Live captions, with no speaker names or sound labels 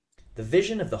The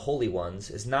vision of the holy ones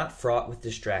is not fraught with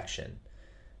distraction,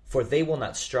 for they will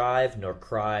not strive nor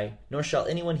cry, nor shall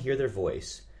anyone hear their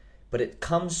voice, but it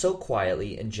comes so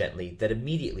quietly and gently that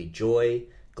immediately joy,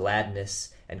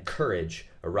 gladness, and courage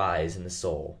arise in the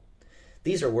soul.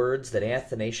 These are words that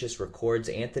Athanasius records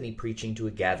Antony preaching to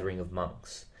a gathering of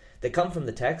monks. They come from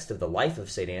the text of the Life of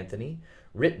St. Antony,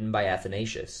 written by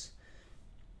Athanasius.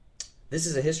 This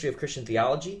is a history of Christian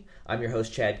theology. I'm your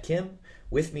host, Chad Kim.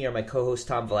 With me are my co-hosts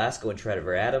Tom Velasco and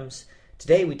Trevor Adams.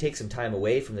 Today we take some time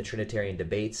away from the Trinitarian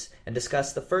debates and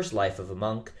discuss the first life of a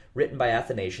monk written by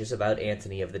Athanasius about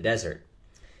Antony of the Desert.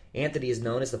 Antony is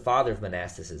known as the father of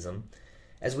monasticism.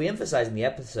 As we emphasize in the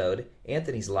episode,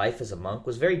 Antony's life as a monk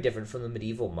was very different from the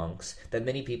medieval monks that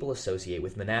many people associate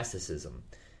with monasticism.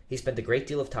 He spent a great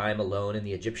deal of time alone in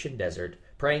the Egyptian desert,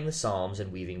 praying the Psalms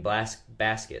and weaving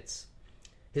baskets.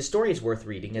 His story is worth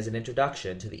reading as an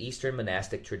introduction to the Eastern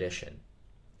monastic tradition.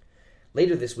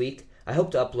 Later this week, I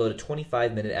hope to upload a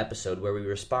 25-minute episode where we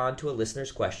respond to a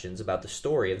listener's questions about the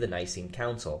story of the Nicene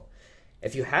Council.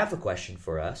 If you have a question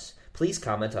for us, please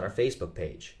comment on our Facebook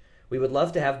page. We would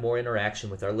love to have more interaction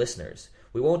with our listeners.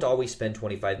 We won't always spend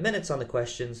 25 minutes on the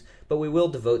questions, but we will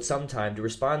devote some time to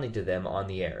responding to them on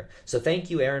the air. So thank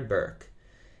you, Aaron Burke.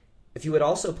 If you would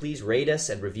also please rate us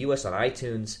and review us on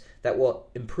iTunes, that will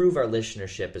improve our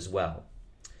listenership as well.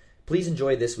 Please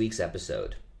enjoy this week's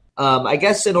episode. I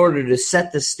guess in order to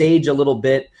set the stage a little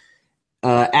bit,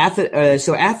 so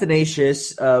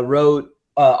Athanasius wrote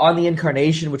on the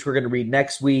Incarnation, which we're going to read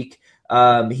next week.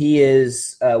 He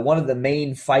is one of the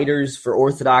main fighters for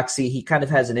orthodoxy. He kind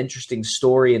of has an interesting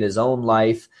story in his own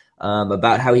life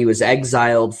about how he was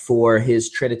exiled for his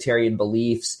Trinitarian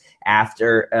beliefs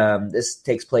after this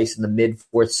takes place in the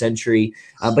mid-4th century.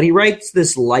 But he writes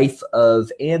this life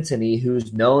of Antony,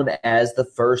 who's known as the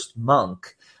first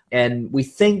monk. And we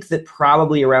think that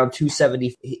probably around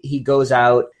 270 he goes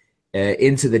out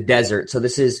into the desert. So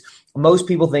this is, most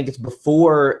people think it's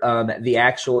before the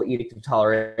actual Edict of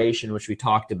Toleration, which we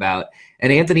talked about.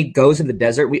 And Antony goes in the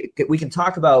desert. We can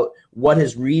talk about what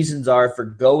his reasons are for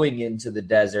going into the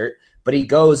desert, but he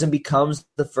goes and becomes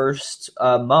the first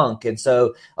monk. And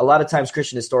so a lot of times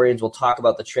Christian historians will talk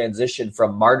about the transition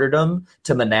from martyrdom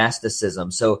to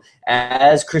monasticism. So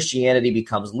as Christianity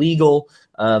becomes legal,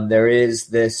 there is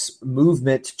this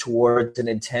movement towards an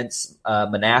intense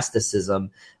monasticism,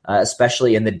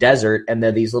 especially in the desert, and there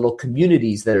are these little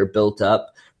communities that are built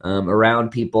up around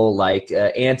people like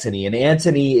Antony. And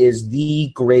Antony is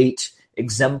the great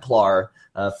exemplar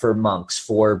for monks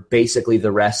for basically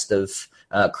the rest of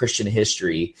Christian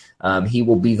history. He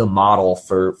will be the model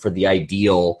for the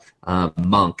ideal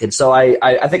monk. And so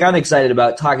I think I'm excited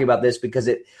about talking about this because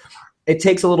it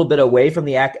takes a little bit away from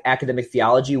the academic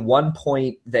theology. One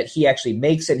point that he actually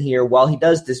makes in here, while he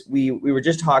does this, we were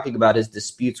just talking about his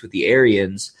disputes with the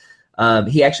Arians.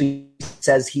 He actually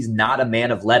says he's not a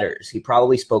man of letters. He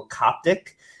probably spoke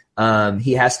Coptic.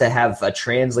 He has to have a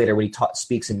translator when he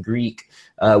speaks in Greek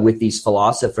with these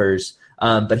philosophers.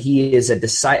 But he is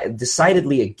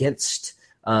decidedly against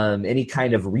any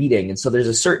kind of reading. And so there's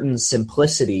a certain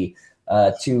simplicity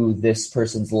to this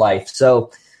person's life.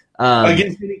 So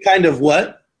against any kind of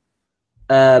what?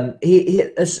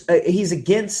 He's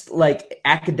against like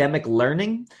academic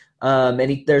learning,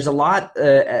 and there's a lot.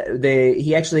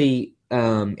 Athanasius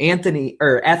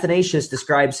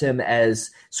describes him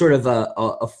as sort of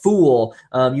a fool.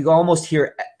 You can almost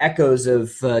hear echoes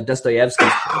of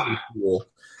Dostoevsky's fool.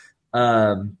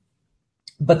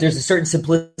 But there's a certain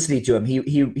simplicity to him.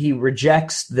 He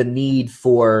rejects the need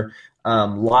for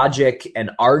logic and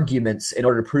arguments in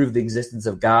order to prove the existence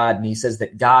of God. And he says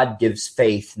that God gives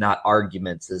faith, not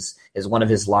arguments, is one of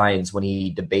his lines when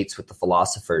he debates with the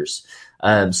philosophers.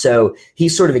 So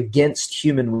he's sort of against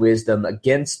human wisdom,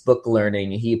 against book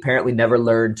learning. He apparently never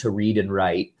learned to read and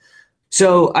write.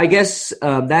 So I guess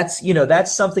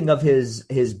that's something of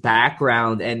his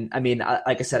background. And I mean,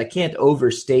 like I said, I can't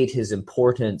overstate his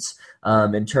importance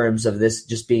in terms of this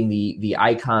just being the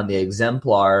icon, the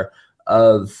exemplar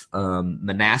of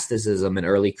monasticism in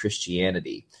early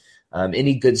Christianity.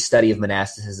 Any good study of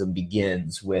monasticism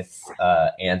begins with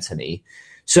Antony.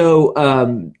 So,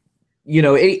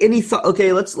 any thought?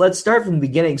 Okay, let's start from the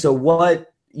beginning. So,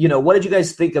 what did you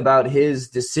guys think about his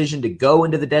decision to go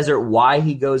into the desert? Why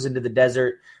he goes into the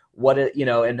desert?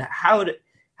 And how does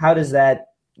that?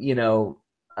 How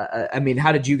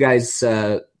did you guys?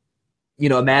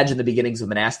 Imagine the beginnings of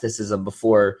monasticism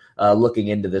before looking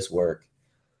into this work.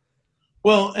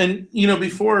 Well, and,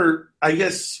 before, I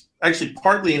guess, actually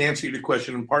partly an answer to your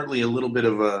question and partly a little bit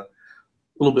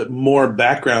more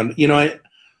background,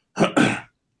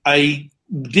 I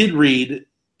did read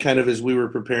kind of as we were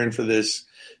preparing for this,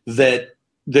 that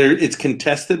it's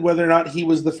contested whether or not he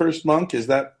was the first monk. Is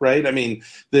that right? I mean,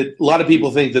 that a lot of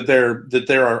people think that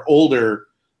there are older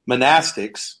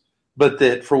monastics, but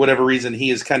that for whatever reason he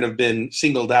has kind of been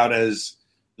singled out as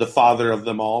the father of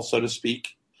them all, so to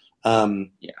speak.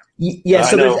 Yeah,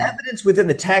 so there's evidence within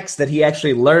the text that he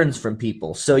actually learns from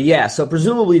people. So so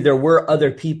presumably there were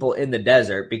other people in the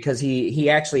desert, because he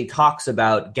actually talks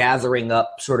about gathering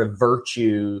up sort of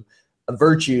virtues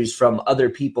from other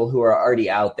people who are already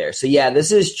out there. So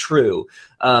this is true,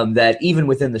 that even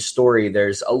within the story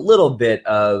there's a little bit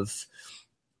of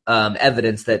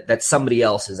evidence that somebody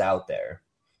else is out there.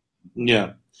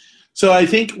 Yeah. So I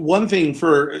think one thing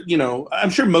I'm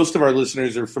sure most of our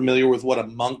listeners are familiar with what a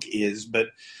monk is, but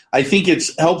I think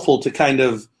it's helpful to kind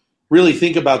of really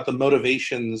think about the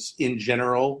motivations in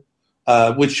general,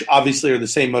 which obviously are the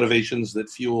same motivations that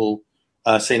fuel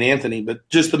St. Anthony, but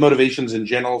just the motivations in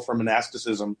general for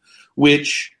monasticism,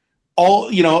 which all,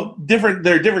 different.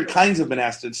 There are different kinds of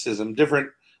monasticism, different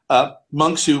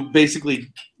monks who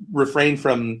basically refrain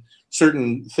from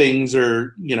certain things,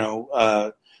 or,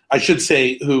 I should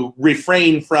say, who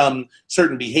refrain from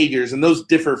certain behaviors, and those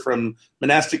differ from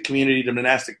monastic community to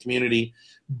monastic community.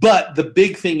 But the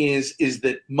big thing is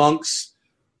that monks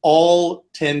all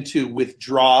tend to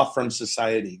withdraw from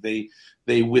society.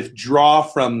 They withdraw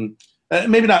from,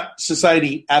 maybe not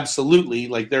society absolutely,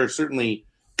 like there are certainly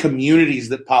communities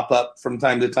that pop up from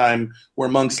time to time where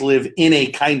monks live in a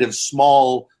kind of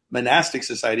small monastic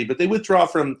society, but they withdraw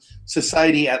from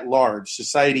society at large,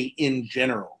 society in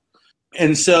general.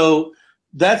 And so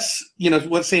that's,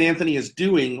 what St. Anthony is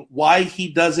doing. Why he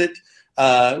does it,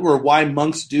 or why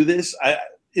monks do this, I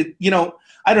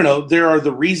don't know. There are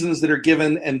the reasons that are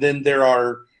given, and then there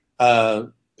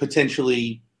are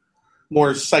potentially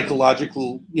more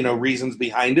psychological, reasons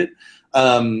behind it.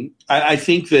 I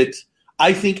think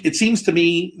it seems to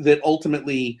me that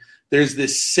ultimately there's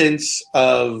this sense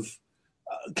of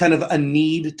kind of a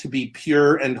need to be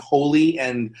pure and holy,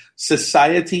 and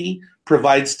society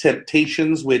provides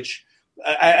temptations, which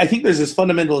I think there's this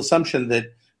fundamental assumption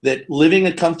that living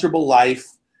a comfortable life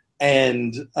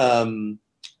and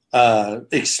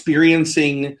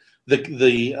experiencing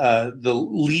the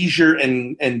leisure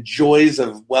and joys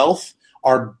of wealth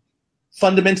are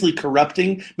fundamentally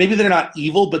corrupting. Maybe they're not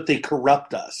evil, but they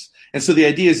corrupt us. And so the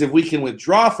idea is, if we can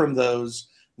withdraw from those,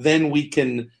 then we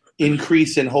can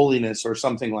increase in holiness or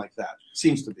something like that.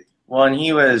 Seems to be. Well, and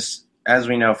he was, as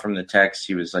we know from the text,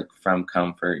 he was like from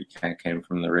comfort. He kind of came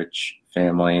from the rich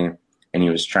family, and he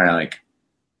was trying to like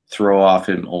throw off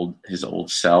his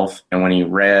old self. And when he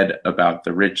read about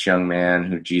the rich young man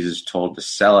who Jesus told to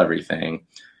sell everything,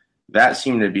 that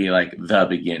seemed to be like the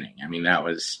beginning. I mean,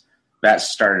 that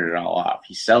started it all off.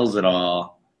 He sells it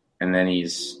all, and then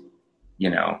he's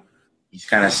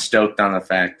kind of stoked on the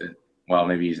fact that, well,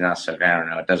 maybe he's not stoked. I don't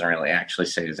know. It doesn't really actually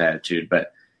say his attitude,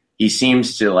 but he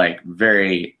seems to like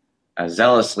very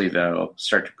zealously, though,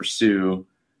 start to pursue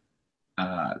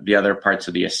the other parts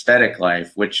of the aesthetic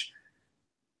life, which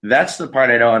that's the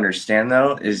part I don't understand,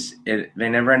 though, is they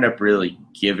never end up really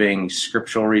giving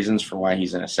scriptural reasons for why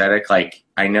he's an ascetic. Like,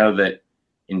 I know that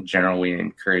in general we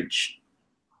encourage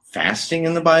fasting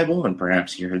in the Bible, and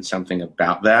perhaps he heard something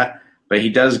about that, but he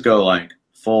does go like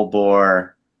full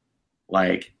bore,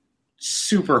 like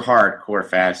super hardcore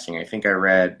fasting. I think I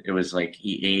read it was like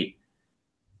he ate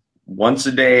once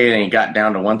a day, and he got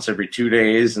down to once every 2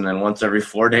 days, and then once every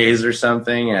 4 days or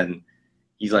something, and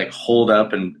he's like holed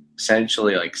up in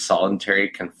essentially like solitary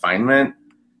confinement,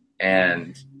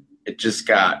 and it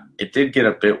did get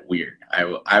a bit weird.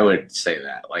 I would say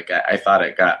that. Like I thought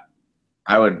it got,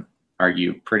 I would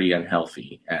argue, pretty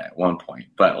unhealthy at one point,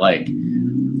 but like,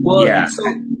 well, yeah.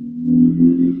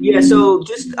 So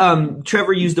just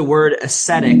Trevor used the word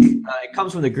ascetic. It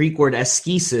comes from the Greek word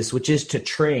askesis, which is to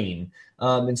train.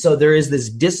 And so there is this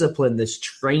discipline, this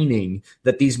training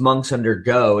that these monks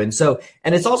undergo. And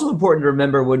it's also important to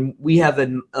remember when we have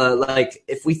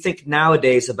if we think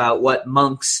nowadays about what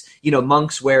monks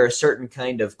wear a certain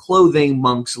kind of clothing,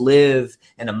 monks live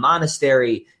in a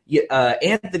monastery.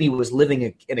 Anthony was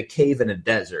living in a cave in a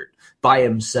desert by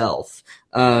himself.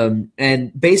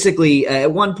 And basically,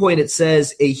 at one point it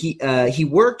says he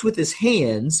worked with his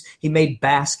hands. He made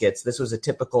baskets. This was a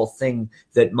typical thing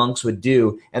that monks would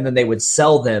do, and then they would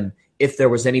sell them if there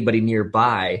was anybody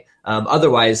nearby.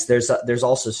 Otherwise, there's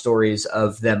also stories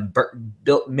of them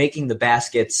making the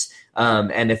baskets,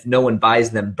 and if no one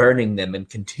buys them, burning them and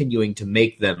continuing to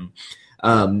make them.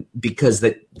 Because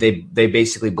they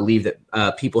basically believe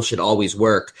that people should always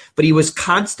work. But he was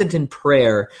constant in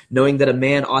prayer, knowing that a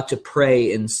man ought to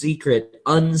pray in secret,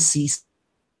 unceasingly,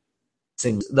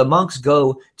 The monks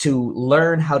go to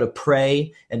learn how to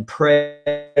pray and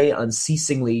pray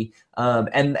unceasingly,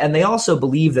 and they also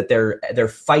believe that they're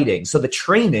fighting. So the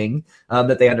training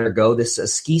that they undergo, this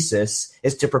ascesis,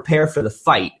 is to prepare for the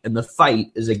fight, and the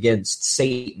fight is against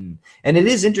Satan. And it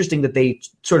is interesting that they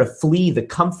sort of flee the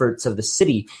comforts of the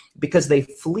city because they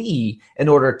flee in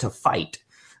order to fight.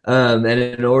 And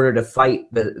in order to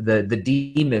fight the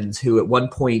demons who at one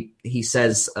point, he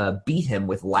says, beat him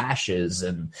with lashes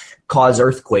and cause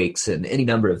earthquakes and any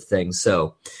number of things.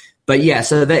 So, but yeah,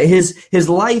 so that his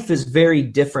life is very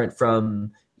different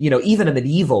from, even a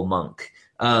medieval monk.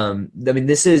 I mean,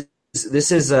 this is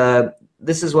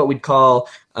what we'd call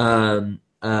a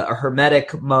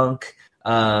hermetic monk.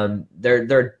 There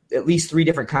are at least 3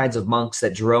 different kinds of monks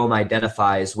that Jerome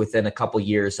identifies within a couple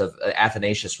years of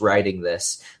Athanasius writing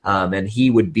this, and he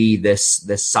would be this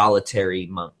solitary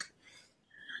monk.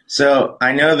 So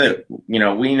I know that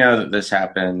we know that this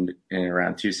happened in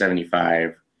around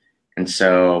 275, and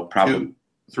so probably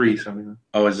 375.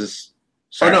 Oh, is this?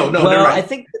 Sorry. Oh no, well, right. I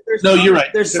think that you're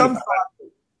right. There's some thought,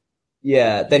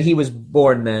 that he was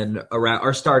born then around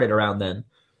or started around then.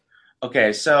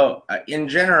 Okay, so in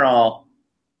general,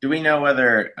 do we know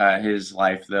whether his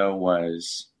life, though,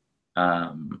 was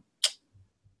during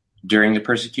the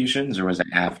persecutions or was it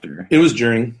after? It was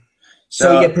during.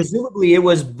 So presumably it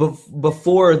was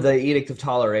before the Edict of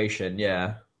Toleration,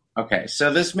 yeah. Okay,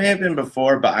 so this may have been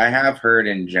before, but I have heard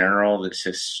in general this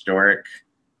historic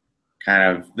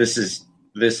kind of, this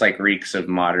like reeks of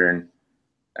modern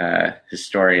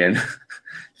historian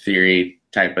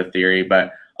type of theory,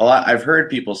 but I've heard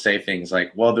people say things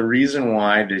like, well, the reason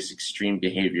why this extreme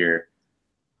behavior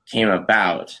came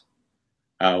about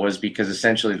was because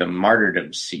essentially the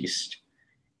martyrdom ceased,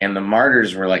 and the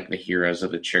martyrs were like the heroes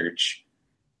of the church,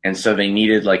 and so they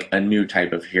needed like a new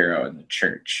type of hero in the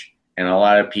church, and a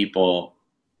lot of people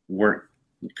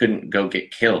couldn't go get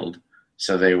killed,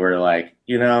 so they were like,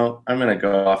 I'm going to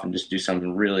go off and just do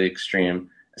something really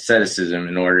extreme asceticism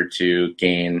in order to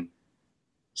gain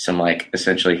some like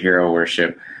essentially hero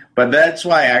worship. But that's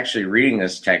why actually reading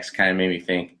this text kind of made me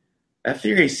think that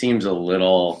theory seems a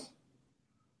little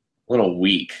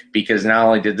weak, because not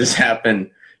only did this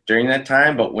happen during that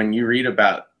time, but when you read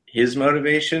about his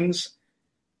motivations,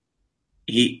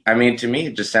 to me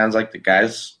it just sounds like the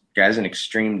guy's an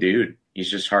extreme dude.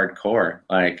 He's just hardcore,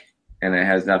 and it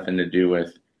has nothing to do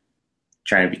with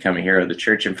trying to become a hero of the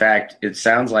church. In fact, it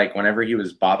sounds like whenever he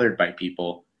was bothered by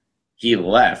people, he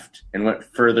left and went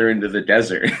further into the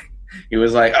desert. He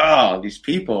was like, oh, these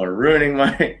people are ruining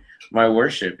my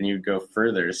worship, and you'd go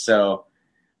further. So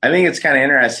I think it's kind of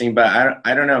interesting, but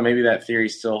I don't know, maybe that theory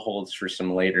still holds for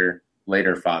some later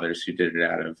fathers who did it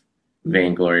out of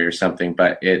vainglory or something,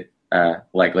 but it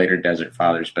like later desert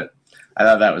fathers. But I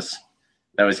thought that was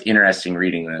interesting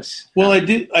reading this. Well, I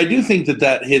do think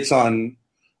that hits on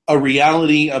a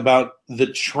reality about the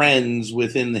trends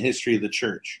within the history of the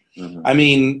church. Mm-hmm. I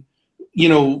mean,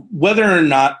 whether or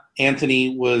not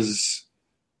Antony was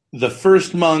the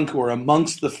first monk or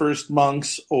amongst the first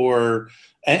monks,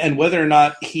 and whether or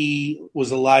not he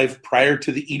was alive prior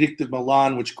to the Edict of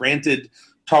Milan, which granted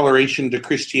toleration to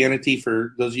Christianity,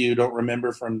 for those of you who don't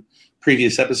remember from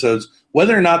previous episodes,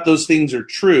 whether or not those things are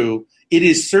true, it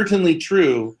is certainly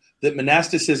true that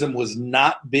monasticism was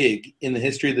not big in the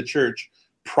history of the church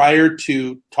prior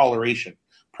to toleration.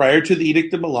 Prior to the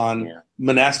Edict of Milan,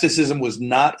 monasticism was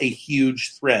not a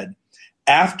huge thread.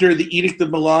 After the Edict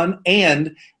of Milan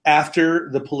and after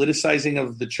the politicizing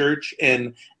of the church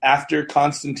and after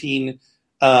Constantine,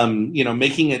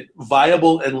 making it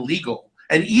viable and legal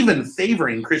and even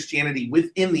favoring Christianity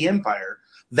within the empire,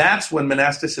 that's when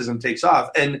monasticism takes off.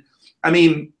 And I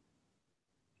mean,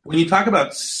 when you talk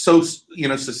about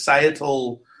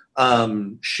societal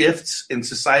shifts and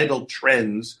societal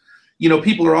trends,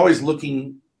 people are always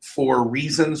looking for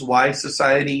reasons why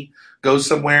society goes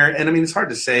somewhere. And I mean, it's hard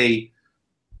to say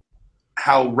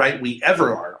how right we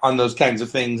ever are on those kinds of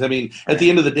things. I mean, at the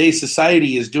end of the day,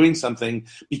 society is doing something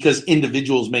because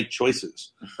individuals make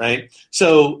choices, right?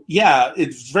 So, yeah,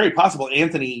 it's very possible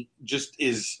Antony just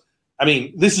is,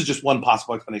 this is just one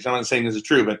possible explanation. I'm not saying this is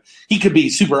true, but he could be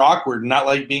super awkward and not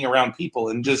like being around people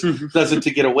and just does it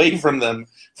to get away from them,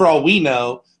 for all we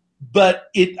know. But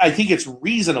I think it's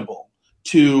reasonable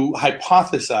to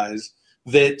hypothesize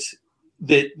that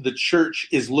the church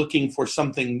is looking for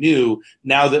something new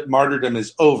now that martyrdom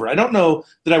is over. I don't know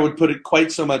that I would put it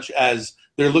quite so much as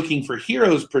they're looking for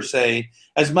heroes per se,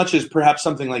 as much as perhaps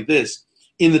something like this.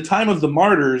 In the time of the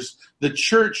martyrs, the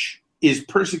church is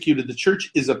persecuted, the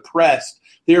church is oppressed,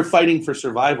 they are fighting for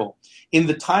survival. In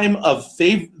the time of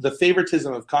the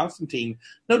favoritism of Constantine,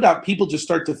 no doubt people just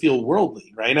start to feel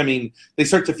worldly, right? I mean, they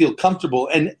start to feel comfortable,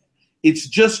 and it's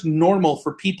just normal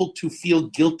for people to feel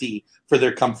guilty for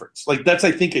their comforts. Like, that's,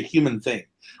 I think, a human thing.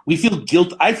 We feel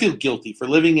guilt. I feel guilty for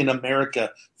living in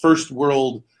America, first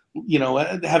world,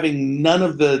 having none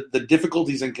of the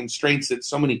difficulties and constraints that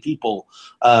so many people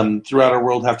throughout our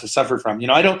world have to suffer from.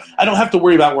 I don't have to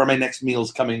worry about where my next meal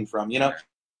is coming from.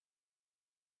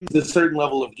 There's a certain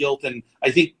level of guilt, and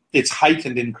I think it's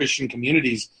heightened in Christian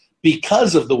communities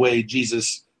because of the way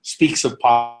Jesus speaks of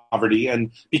poverty, and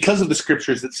because of the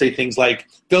scriptures that say things like,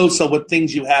 go sell what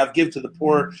things you have, give to the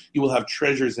poor, you will have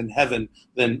treasures in heaven,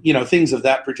 then, things of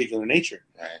that particular nature.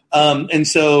 Right. And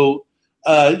so,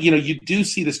 you do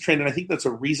see this trend, and I think that's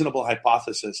a reasonable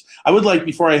hypothesis. I would like,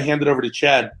 before I hand it over to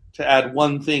Chad, to add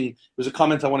one thing. There's a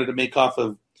comment I wanted to make off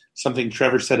of something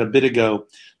Trevor said a bit ago.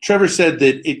 Trevor said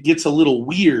that it gets a little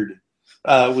weird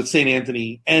with St.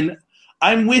 Anthony, and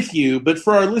I'm with you, but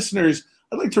for our listeners,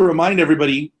 I'd like to remind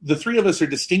everybody, the three of us are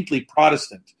distinctly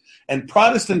Protestant, and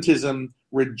Protestantism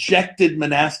rejected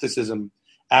monasticism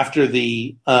after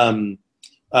the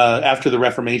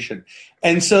Reformation.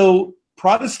 And so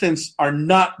Protestants are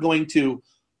not going to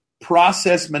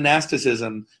process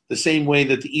monasticism the same way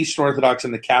that the Eastern Orthodox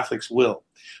and the Catholics will,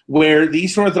 where the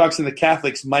Eastern Orthodox and the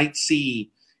Catholics might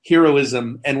see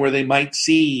heroism and where they might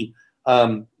see,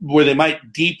 where they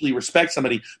might deeply respect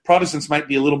somebody. Protestants might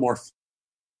be a little more.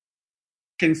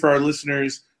 For our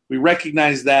listeners, we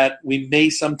recognize that we may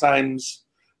sometimes,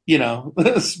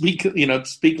 speak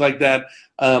like that,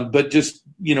 but just,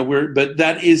 but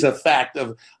that is a fact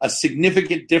of a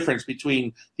significant difference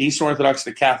between the Eastern Orthodox,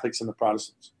 the Catholics, and the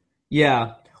Protestants.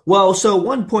 Yeah. Well, so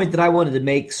one point that I wanted to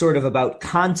make sort of about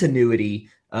continuity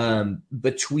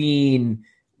between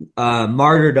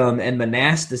martyrdom and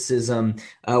monasticism,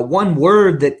 one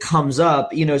word that comes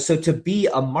up, so to be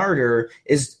a martyr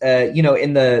is,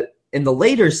 in the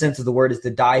later sense of the word, is to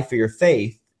die for your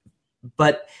faith,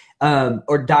 but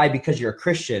or die because you're a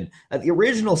Christian. The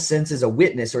original sense is a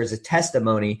witness or as a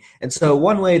testimony. And so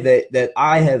one way that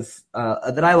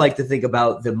I like to think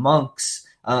about the monks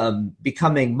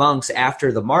becoming monks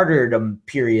after the martyrdom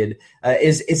period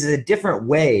is a different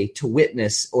way to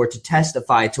witness or to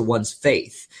testify to one's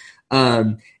faith.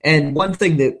 And one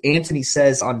thing that Antony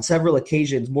says on several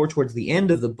occasions, more towards the end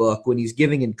of the book, when he's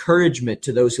giving encouragement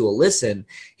to those who will listen,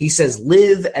 he says,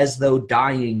 live as though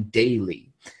dying daily.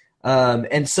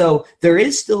 And so there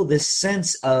is still this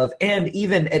sense of, and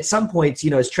even at some points,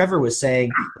 as Trevor was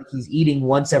saying, he's eating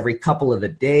once every couple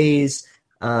of days.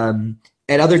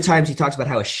 At other times, he talks about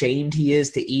how ashamed he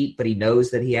is to eat, but he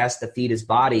knows that he has to feed his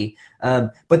body.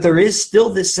 But there is still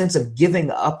this sense of giving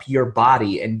up your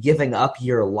body and giving up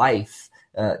your life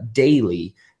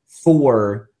daily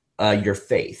for your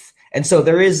faith. And so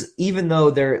there is, even though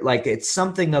it's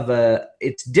something of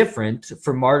it's different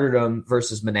for martyrdom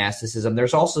versus monasticism,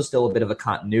 there's also still a bit of a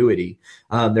continuity.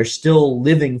 They're still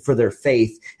living for their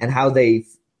faith and how they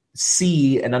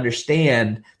see and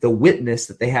understand the witness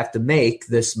that they have to make.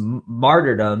 This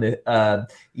martyrdom, to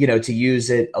use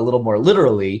it a little more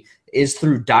literally, is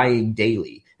through dying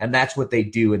daily. And that's what they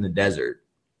do in the desert.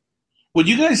 Would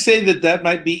you guys say that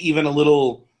might be even a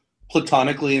little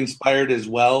platonically inspired as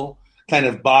well? Kind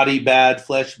of body bad,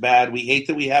 flesh bad. We hate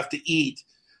that we have to eat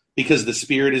because the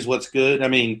spirit is what's good. I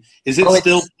mean, is it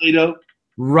still Plato?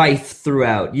 Rife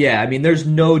throughout. Yeah, I mean, there's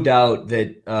no doubt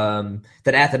that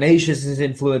that Athanasius is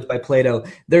influenced by Plato.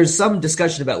 There's some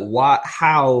discussion about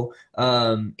how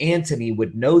Antony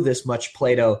would know this much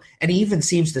Plato, and he even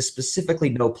seems to specifically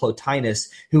know Plotinus,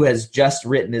 who has just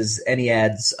written his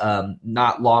Enneads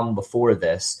not long before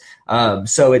this.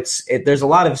 So there's a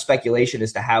lot of speculation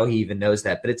as to how he even knows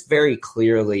that, but it's very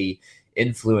clearly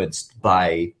influenced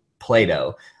by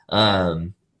Plato.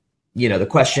 The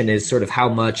question is sort of how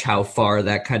much, how far,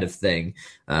 that kind of thing.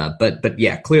 But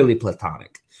yeah, clearly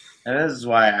Platonic. And this is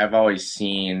why I've always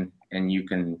seen, and you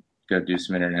can go do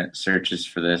some internet searches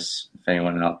for this if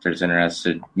anyone out there's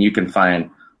interested. You can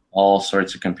find all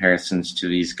sorts of comparisons to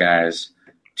these guys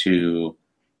to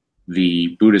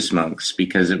the Buddhist monks,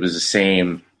 because it was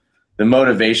the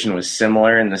motivation was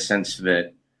similar in the sense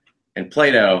that, and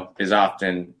Plato is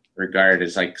often regarded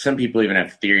as, like, some people even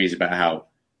have theories about how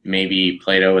maybe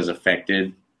Plato was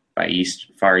affected by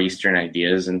Far Eastern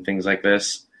ideas and things like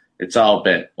this. It's all a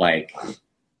bit like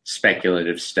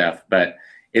speculative stuff, but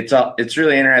it's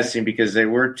really interesting because they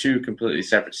were two completely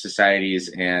separate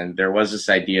societies, and there was this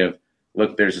idea of,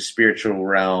 look, there's a spiritual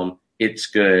realm, it's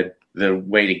good. The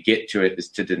way to get to it is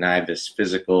to deny this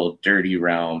physical, dirty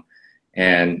realm.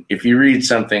 And if you read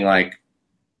something like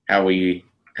how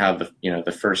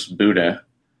the first Buddha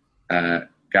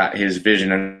got his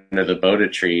vision under the Bodhi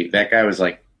tree. That guy was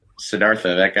like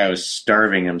Siddhartha. That guy was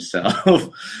starving himself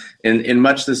in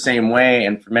much the same way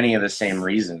and for many of the same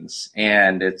reasons.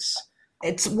 And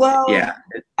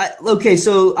okay.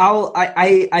 So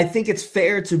I think it's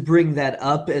fair to bring that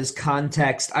up as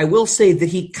context. I will say that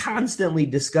he constantly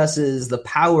discusses the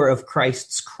power of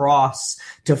Christ's cross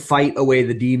to fight away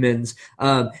the demons.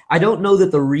 I don't know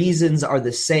that the reasons are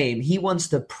the same. He wants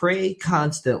to pray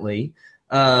constantly,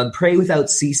 pray without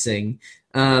ceasing.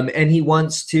 And he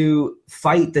wants to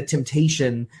fight the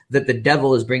temptation that the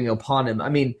devil is bringing upon him. I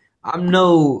mean, I'm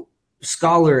no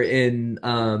scholar in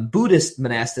Buddhist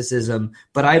monasticism,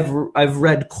 but I've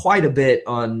read quite a bit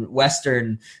on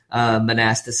Western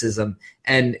monasticism,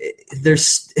 and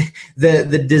there's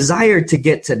the desire to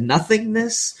get to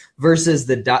nothingness versus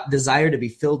the desire to be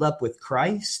filled up with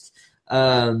Christ.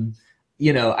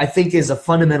 I think is a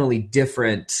fundamentally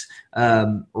different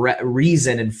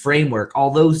reason and framework.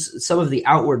 Although some of the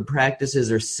outward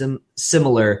practices are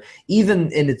similar,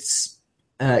 even in its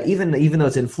even though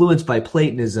it's influenced by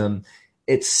Platonism,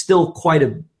 it's still quite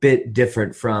a bit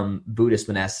different from Buddhist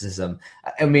monasticism.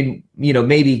 I mean,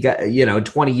 maybe in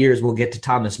 20 years we'll get to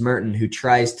Thomas Merton, who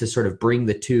tries to sort of bring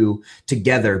the two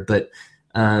together, but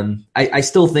I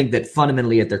still think that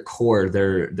fundamentally at their core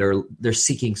they're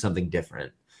seeking something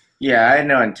different. Yeah, I had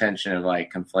no intention of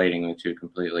like conflating the two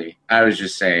completely. I was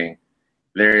just saying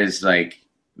there is like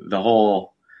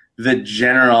the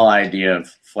general idea of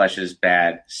flesh is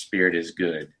bad, spirit is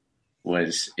good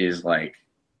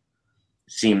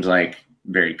seems like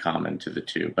very common to the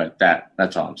two, but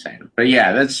that's all I'm saying. But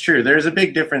yeah, that's true. There's a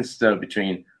big difference though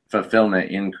between fulfillment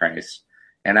in Christ.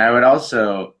 And I would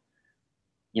also,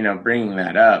 bringing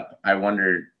that up, I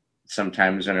wonder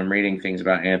sometimes when I'm reading things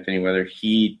about Anthony, whether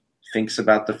he thinks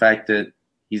about the fact that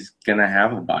he's going to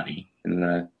have a body in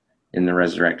the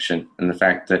resurrection, and the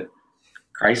fact that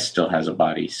Christ still has a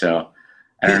body. So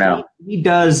I don't know. He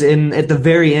does, at the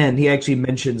very end, he actually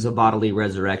mentions a bodily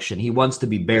resurrection. He wants to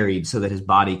be buried so that his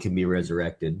body can be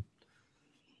resurrected.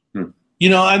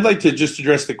 I'd like to just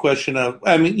address the question of,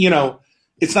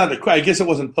 it's not I guess it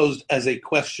wasn't posed as a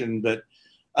question, but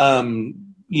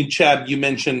Chad, you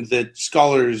mentioned that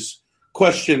scholars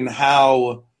question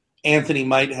how Anthony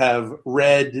might have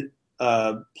read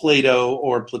Plato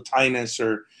or Plotinus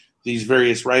or these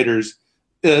various writers.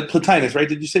 Plotinus, right?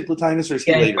 Did you say Plotinus or is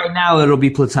he later? Right now it'll be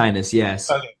Plotinus,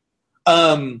 yes. Okay.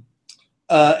 I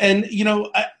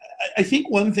think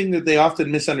one thing that they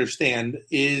often misunderstand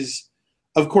is,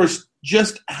 of course,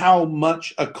 just how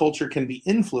much a culture can be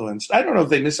influenced. I don't know if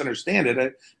they misunderstand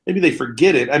it. Maybe they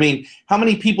forget it. I mean, how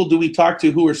many people do we talk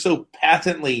to who are so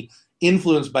patently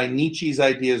influenced by Nietzsche's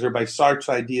ideas or by Sartre's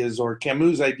ideas or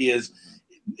Camus' ideas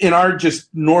in our just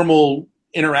normal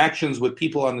interactions with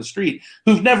people on the street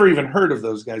who've never even heard of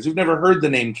those guys, who've never heard the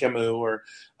name Camus or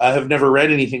have never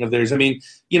read anything of theirs. I mean,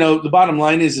 the bottom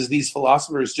line is these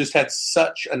philosophers just had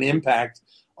such an impact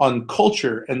on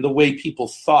culture and the way people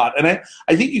thought. And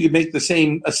I think you could make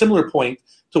a similar point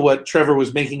to what Trevor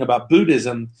was making about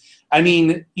Buddhism. I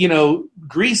mean,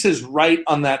 Greece is right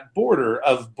on that border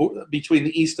between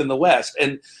the East and the West.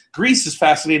 And Greece is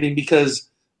fascinating because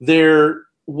they're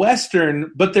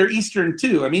Western, but they're Eastern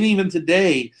too. I mean, even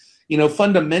today,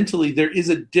 fundamentally, there is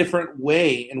a different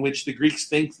way in which the Greeks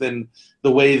think than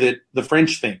the way that the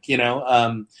French think,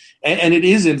 and it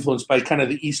is influenced by kind of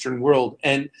the Eastern world.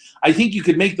 And I think you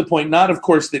could make the point, not, of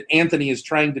course, that Anthony is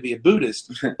trying to be a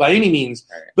Buddhist by any means,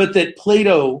 but that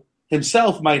Plato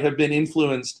himself might have been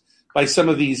influenced by some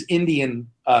of these Indian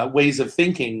ways of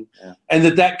thinking, and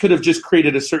that could have just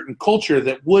created a certain culture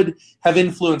that would have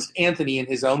influenced Anthony in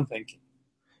his own thinking.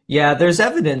 Yeah, there's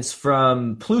evidence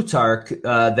from Plutarch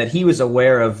that he was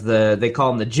aware of they call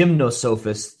them the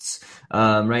gymnosophists,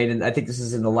 right? And I think this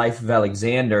is in the Life of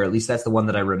Alexander, at least that's the one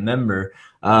that I remember,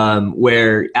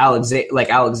 where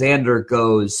Alexander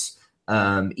goes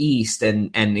east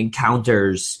and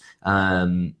encounters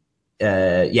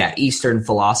Eastern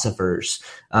philosophers.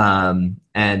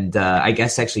 And I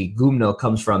guess actually Gumno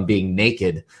comes from being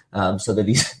naked. So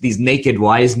that these naked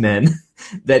wise men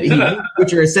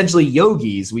which are essentially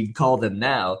yogis, we call them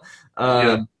now,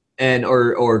 and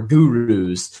or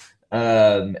gurus.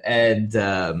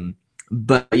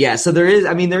 But yeah, so there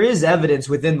is evidence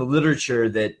within the literature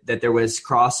that there was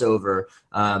crossover.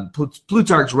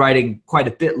 Plutarch's writing quite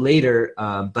a bit later,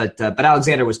 but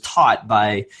Alexander was taught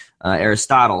by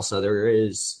Aristotle, so there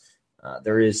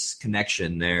is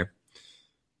connection there.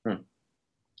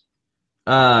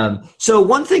 So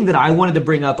one thing that I wanted to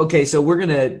bring up, okay, so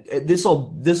this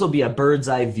will be a bird's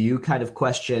eye view kind of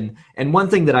question, and one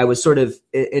thing that I was sort of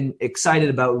excited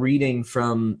about reading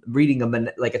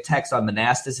like a text on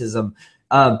monasticism.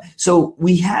 So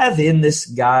we have in this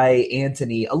guy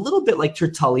Antony a little bit like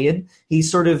Tertullian. He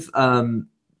sort of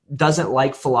doesn't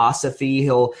like philosophy.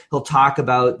 He'll talk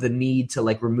about the need to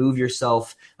like remove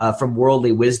yourself from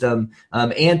worldly wisdom.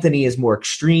 Antony is more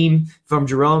extreme from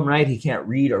Jerome, right? He can't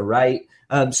read or write.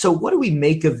 So what do we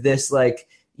make of this? Like,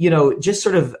 just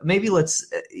sort of maybe let's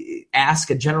ask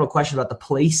a general question about the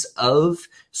place of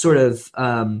sort of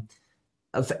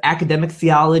academic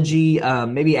theology.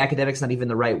 Maybe academic's not even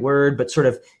the right word, but sort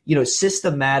of,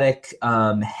 systematic,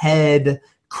 head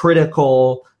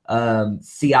critical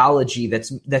theology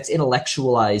that's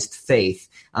intellectualized faith.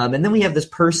 And then we have this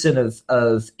person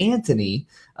of Antony,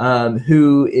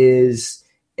 who is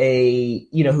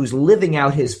who's living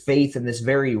out his faith in this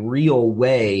very real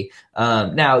way.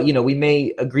 Now, we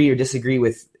may agree or disagree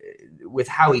with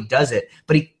how he does it,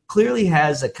 but he clearly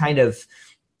has a kind of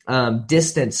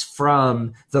distance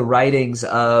from the writings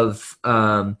of,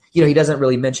 he doesn't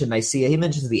really mention Nicaea. He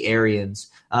mentions the Arians,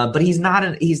 but he's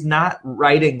not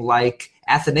writing like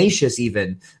Athanasius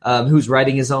even, who's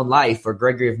writing his own life, or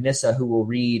Gregory of Nyssa, who we'll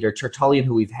read, or Tertullian,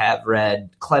 who have read,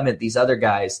 Clement, these other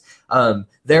guys.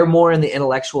 They're more in the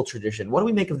intellectual tradition. What do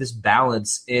we make of this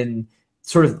balance in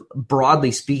sort of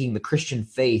broadly speaking, the Christian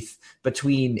faith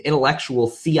between intellectual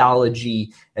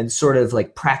theology and sort of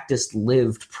like practiced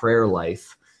lived prayer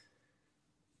life?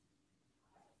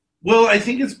 Well, I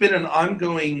think it's been an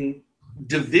ongoing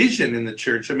division in the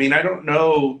church. I mean, I don't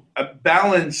know a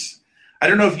balance. I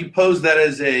don't know if you pose that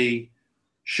as a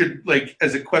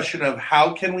question of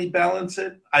how can we balance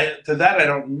it. I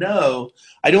don't know.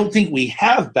 I don't think we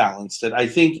have balanced it. I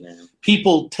think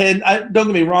people don't get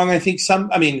me wrong. I think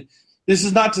this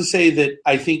is not to say that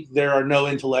I think there are no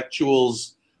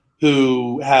intellectuals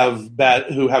who have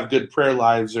good prayer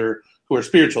lives or who are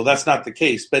spiritual. That's not the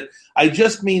case. But I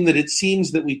just mean that it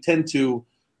seems that we tend to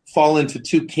fall into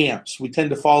two camps. We tend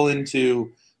to fall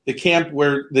into the camp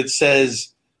that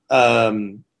says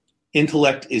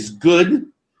intellect is good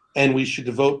and we should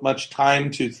devote much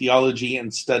time to theology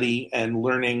and study and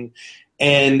learning,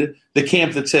 and the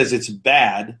camp that says it's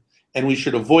bad and we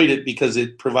should avoid it because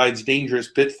it provides dangerous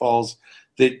pitfalls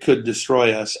that could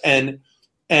destroy us. And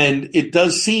it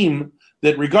does seem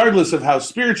that regardless of how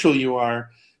spiritual you are,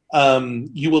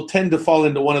 you will tend to fall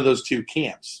into one of those two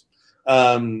camps.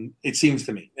 It seems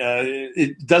to me.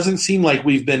 It doesn't seem like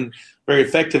we've been very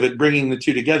effective at bringing the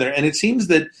two together. And it seems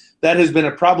that has been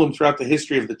a problem throughout the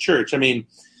history of the church. I mean,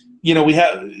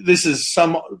 this is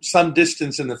some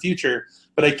distance in the future,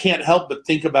 but I can't help but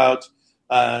think about,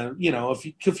 a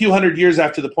few hundred years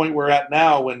after the point we're at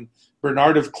now, when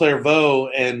Bernard of Clairvaux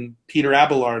and Peter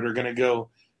Abelard are going to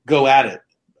go at it.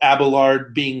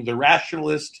 Abelard being the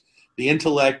rationalist, the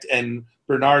intellect, and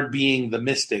Bernard being the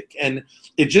mystic. And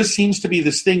it just seems to be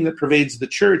this thing that pervades the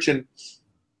church. And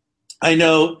I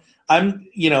know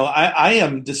I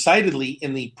am decidedly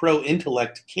in the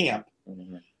pro-intellect camp,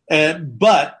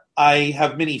 but I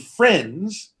have many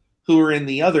friends who are in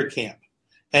the other camp.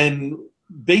 And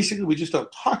basically we just don't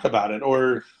talk about it,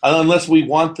 or unless we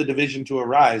want the division to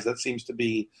arise. That seems to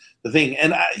be the thing.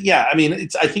 And I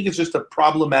think it's just a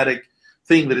problematic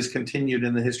thing that has continued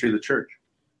in the history of the church.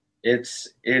 It's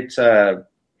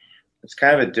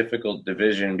kind of a difficult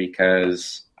division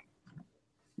because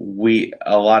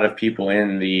a lot of people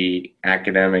in the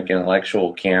academic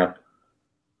intellectual camp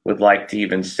would like to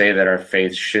even say that our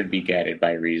faith should be guided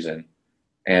by reason,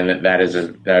 and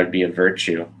that would be a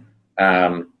virtue.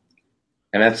 And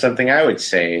that's something I would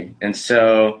say. And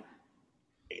so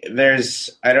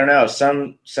I don't know,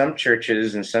 some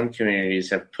churches and some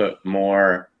communities have put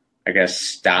more, I guess,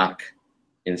 stock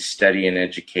in study and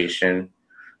education.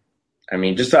 I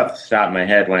mean, just off the top of my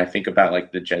head, when I think about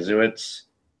like the Jesuits,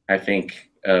 I think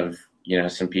of,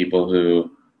 some people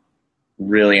who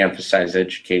really emphasize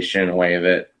education in a way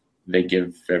that they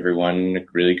give everyone a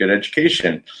really good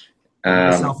education.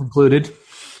 Myself included.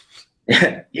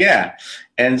 Yeah.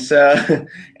 And so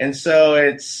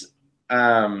it's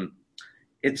I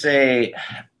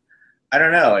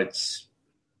don't know, it's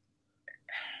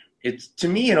to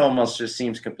me, it almost just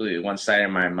seems completely one-sided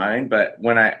in my mind. But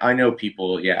when I know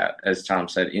people, as Tom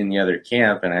said, in the other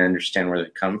camp, and I understand where they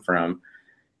come from.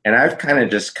 And I've kind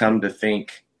of just come to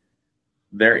think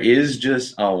there is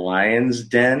just a lion's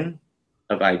den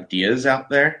of ideas out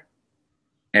there,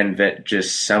 and that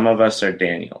just some of us are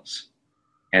Daniels,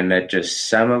 and that just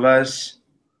some of us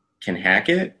can hack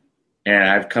it. And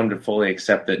I've come to fully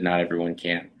accept that not everyone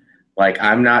can. Like,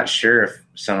 I'm not sure if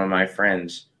some of my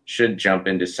friends should jump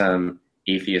into some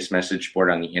atheist message board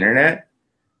on the internet,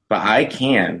 but I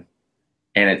can,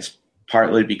 and it's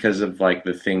partly because of like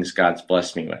the things God's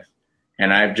blessed me with.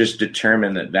 And I've just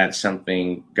determined that that's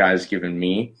something God's given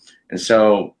me. And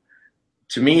so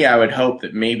to me, I would hope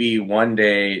that maybe one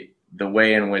day the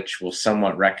way in which we'll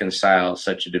somewhat reconcile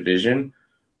such a division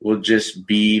will just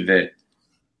be that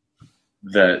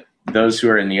those who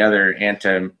are in the other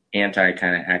anti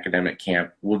kind of academic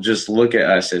camp will just look at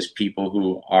us as people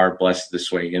who are blessed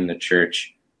this way in the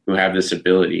church, who have this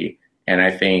ability. And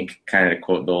I think, kind of to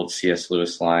quote the old C.S.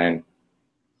 Lewis line,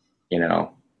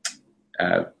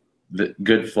 the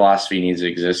good philosophy needs to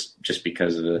exist just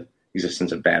because of the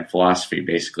existence of bad philosophy,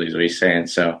 basically, is what he's saying.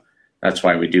 So that's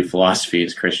why we do philosophy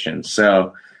as Christians.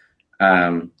 So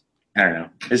I don't know.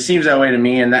 It seems that way to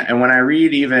me. And when I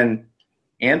read even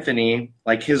Anthony,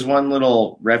 like his one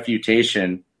little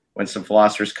refutation, when some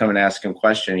philosophers come and ask him a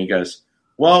question, he goes,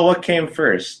 well, what came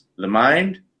first, the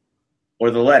mind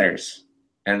or the letters?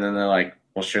 And then they're like,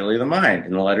 well, surely the mind.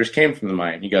 And the letters came from the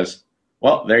mind. He goes,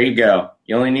 well, there you go.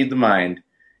 You only need the mind.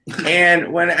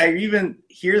 And when I even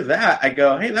hear that, I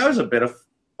go, hey, that was a bit of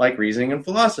like reasoning and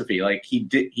philosophy. Like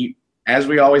he, as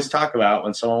we always talk about,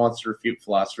 when someone wants to refute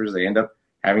philosophers, they end up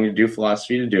having to do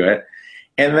philosophy to do it.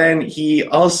 And then he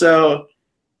also,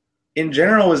 in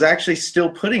general, was actually still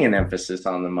putting an emphasis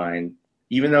on the mind,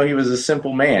 even though he was a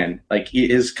simple man. Like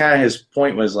his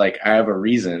point was like, I have a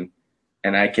reason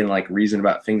and I can like reason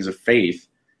about things of faith.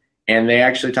 And they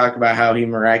actually talk about how he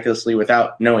miraculously,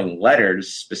 without knowing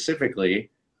letters specifically,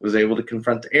 was able to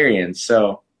confront the Arians.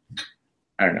 So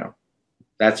I don't know.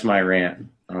 That's my rant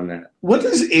on that. What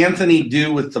does Anthony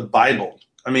do with the Bible?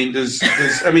 I mean,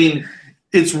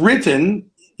 it's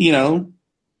written, Yeah.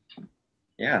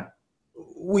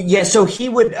 Yeah, so he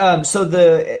would.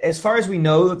 As far as we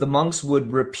know, the monks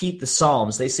would repeat the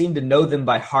Psalms. They seem to know them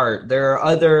by heart. There are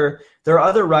other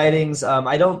writings.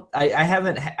 I don't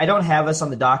have us on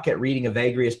the docket reading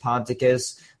Evagrius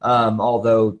Ponticus.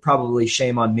 Although probably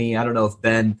shame on me. I don't know if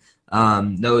Ben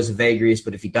knows Evagrius,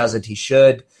 but if he doesn't, he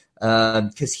should,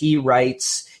 because he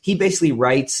basically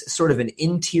writes sort of an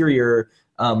interior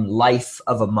life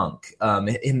of a monk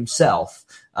himself.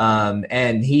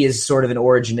 And he is sort of an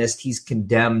Origenist. He's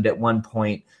condemned at one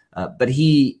point, but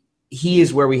he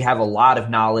is where we have a lot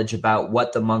of knowledge about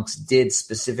what the monks did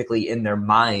specifically in their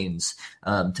minds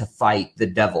to fight the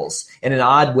devils. In an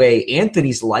odd way,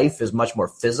 Anthony's life is much more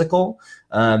physical,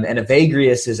 and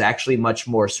Evagrius is actually much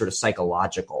more sort of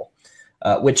psychological.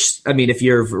 Which, I mean, if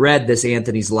you've read this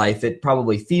Anthony's life, it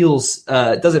probably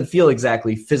doesn't feel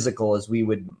exactly physical as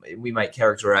we might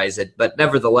characterize it, but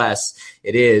nevertheless,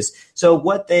 it is. So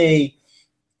what they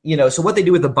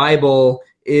do with the Bible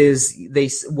is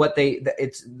it's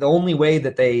the only way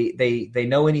that they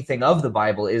know anything of the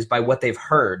Bible is by what they've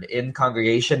heard in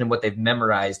congregation and what they've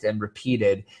memorized and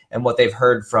repeated and what they've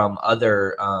heard from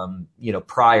other,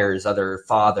 priors, other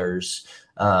fathers.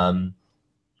 Because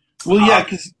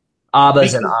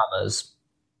Abbas and Ammas.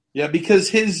 Yeah, because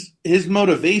his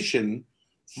motivation,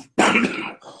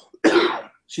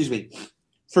 excuse me,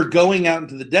 for going out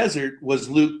into the desert was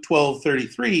Luke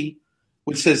 12:33,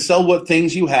 which says, "Sell what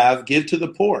things you have, give to the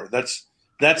poor." That's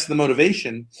the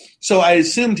motivation. So I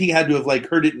assumed he had to have like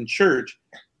heard it in church.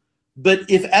 But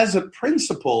if, as a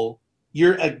principle,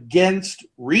 you're against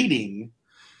reading,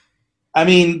 I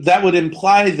mean, that would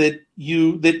imply that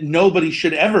nobody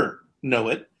should ever know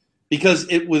it. Because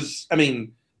it was,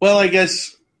 I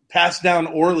guess passed down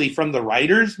orally from the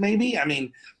writers, maybe.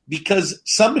 Because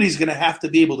somebody's going to have to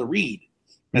be able to read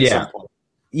at some point.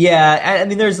 Yeah,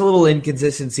 there's a little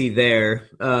inconsistency there.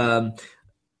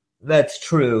 That's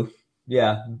true.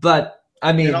 Yeah, but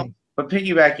but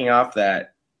piggybacking off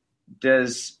that,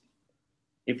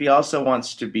 if he also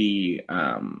wants to be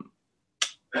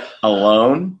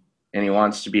alone and he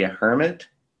wants to be a hermit,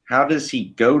 how does he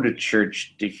go to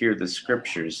church to hear the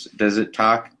scriptures? Does it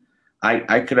talk?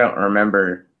 I couldn't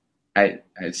remember. It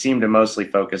seemed to mostly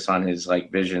focus on his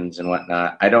like visions and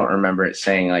whatnot. I don't remember it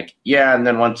saying like, yeah, and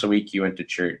then once a week you went to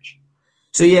church.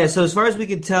 So as far as we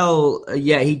can tell,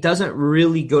 he doesn't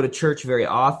really go to church very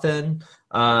often.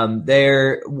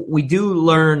 We do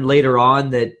learn later on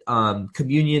that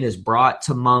communion is brought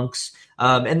to monks,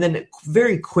 and then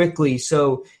very quickly.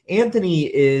 So Anthony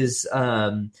is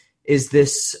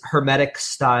this hermetic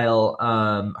style,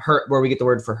 where we get the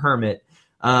word for hermit.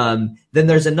 Then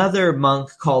there's another monk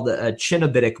called a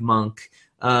Cenobitic monk,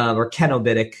 or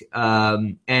Kenobitic,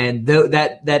 and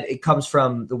that it comes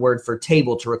from the word for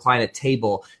table, to recline at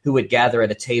table, who would gather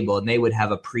at a table, and they would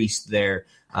have a priest there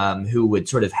who would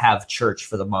sort of have church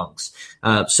for the monks.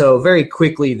 So very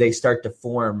quickly they start to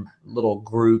form little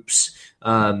groups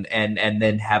and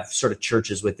then have sort of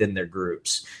churches within their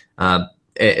groups.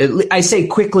 I say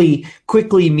quickly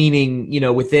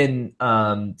meaning, within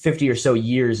 50 or so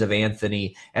years of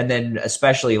Anthony, and then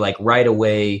especially like right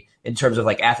away in terms of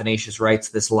like Athanasius writes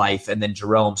this life, and then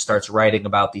Jerome starts writing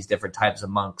about these different types of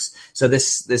monks. So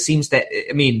this seems that,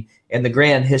 in the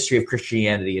grand history of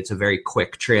Christianity, it's a very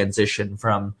quick transition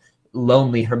from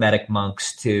lonely hermetic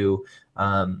monks to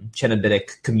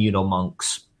Cenobitic communal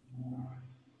monks.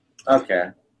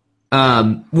 Okay.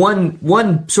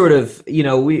 One sort of,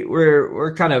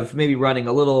 we're kind of maybe running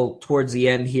a little towards the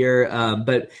end here.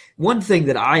 But one thing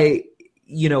that I,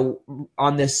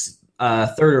 on this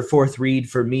third or fourth read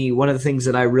for me, one of the things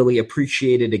that I really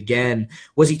appreciated again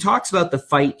was he talks about the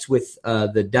fight with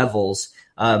the devils,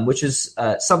 which is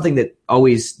something that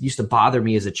always used to bother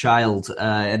me as a child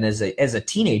and as a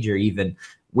teenager even,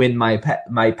 when my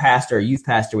pastor, youth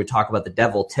pastor, would talk about the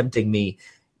devil tempting me.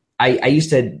 I used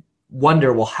to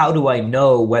wonder, well, how do I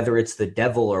know whether it's the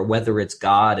devil or whether it's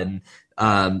God? And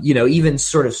even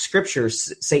sort of scripture,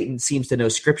 Satan seems to know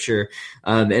scripture.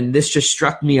 And this just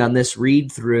struck me on this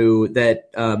read through that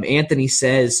Antony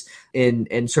says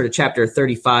in sort of chapter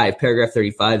 35, paragraph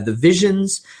 35, the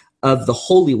visions of the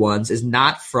holy ones is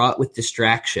not fraught with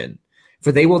distraction,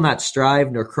 for they will not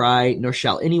strive nor cry, nor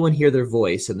shall anyone hear their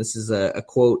voice. And this is a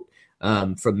quote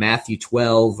from Matthew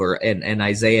 12 and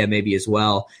Isaiah maybe as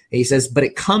well. And he says, but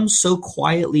it comes so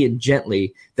quietly and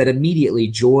gently that immediately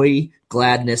joy,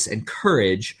 gladness, and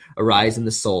courage arise in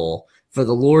the soul. For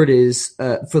the Lord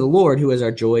who is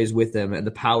our joy is with them, and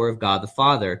the power of God the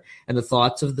Father, and the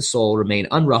thoughts of the soul remain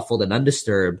unruffled and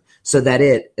undisturbed, so that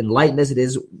it, enlightened as it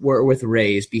is with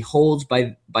rays, beholds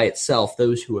by itself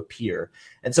those who appear.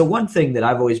 And so one thing that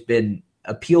I've always been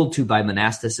appealed to by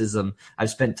monasticism, I've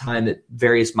spent time at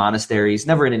various monasteries,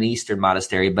 never in an Eastern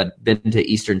monastery, but been to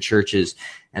Eastern churches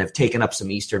and have taken up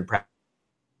some Eastern practice.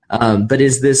 But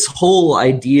is this whole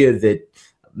idea that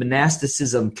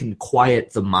monasticism can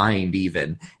quiet the mind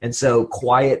even, and so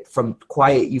quiet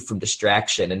you from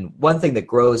distraction. And one thing that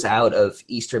grows out of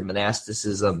Eastern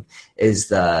monasticism is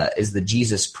the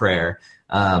Jesus prayer,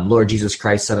 Lord Jesus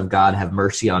Christ, Son of God, have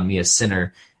mercy on me, a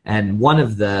sinner. And one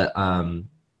of the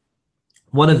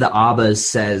abbas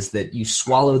says that you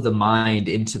swallow the mind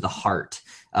into the heart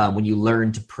when you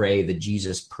learn to pray the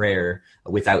Jesus prayer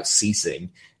without ceasing.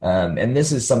 And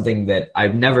this is something that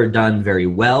I've never done very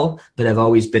well, but I've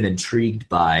always been intrigued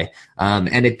by.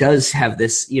 And it does have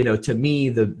this, to me,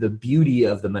 the beauty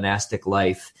of the monastic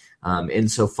life,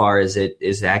 insofar as it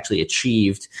is actually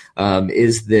achieved,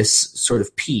 is this sort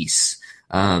of peace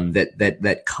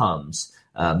that comes.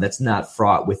 That's not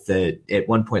fraught with at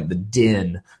one point, the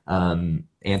din,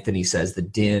 Anthony says, the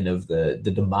din of the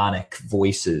demonic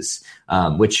voices,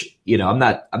 which, I'm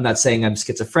not saying I'm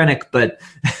schizophrenic, but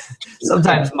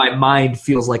sometimes my mind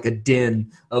feels like a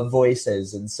din of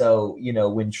voices. And so,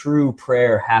 when true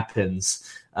prayer happens,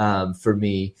 for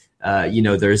me,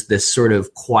 there's this sort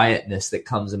of quietness that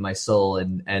comes in my soul,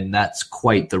 and that's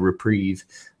quite the reprieve.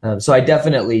 So I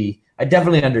definitely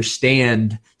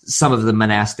understand some of the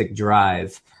monastic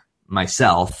drive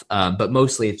myself, but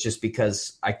mostly it's just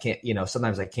because I can't,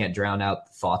 sometimes I can't drown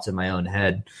out thoughts in my own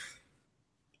head.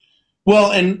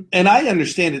 Well, and I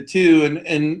understand it too,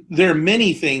 and there are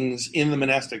many things in the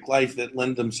monastic life that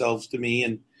lend themselves to me,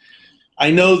 and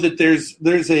I know that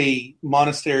there's a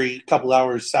monastery a couple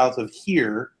hours south of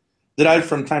here that I've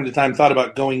from time to time thought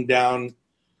about going down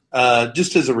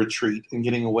just as a retreat and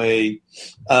getting away.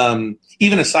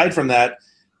 Even aside from that,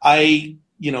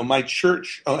 my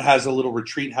church has a little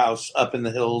retreat house up in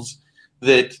the hills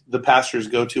that the pastors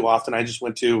go to often. I just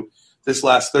went to this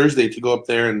last Thursday to go up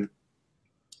there and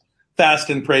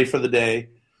fast and pray for the day.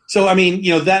 So,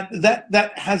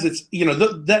 that has its,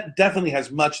 that definitely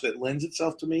has much that lends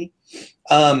itself to me.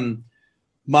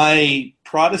 My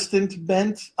Protestant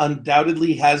bent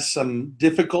undoubtedly has some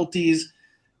difficulties.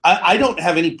 I don't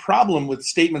have any problem with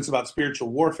statements about spiritual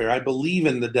warfare. I believe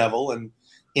in the devil and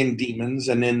in demons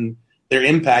and in their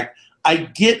impact. I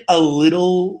get a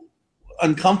little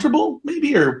uncomfortable,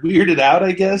 maybe, or weirded out,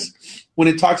 I guess, when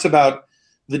it talks about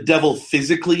the devil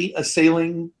physically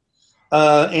assailing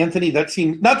Anthony. That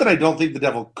seems, not that I don't think the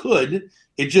devil could,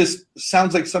 it just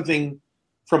sounds like something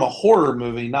from a horror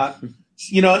movie, not,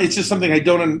 it's just something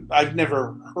I've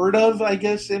never heard of, I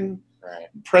guess, in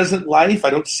present life. I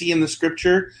don't see in the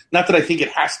scripture. Not that I think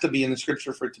it has to be in the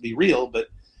scripture for it to be real, but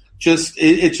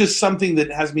it's just something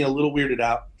that has me a little weirded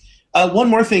out. One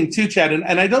more thing too, Chad,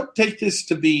 and I don't take this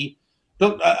to be,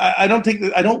 I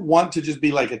don't want to just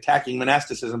be like attacking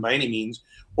monasticism by any means,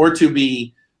 or to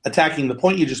be attacking the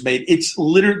point you just made. It's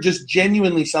literally just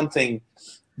genuinely something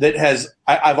that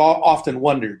I've often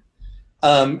wondered.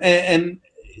 And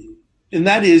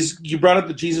that is, you brought up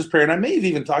the Jesus prayer, and I may have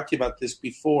even talked to you about this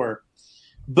before,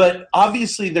 but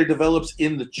obviously there develops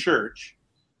in the church,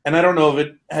 and I don't know if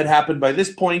it had happened by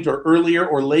this point or earlier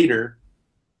or later,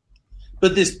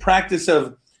 but this practice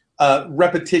of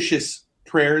repetitious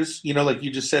prayers, like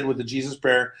you just said with the Jesus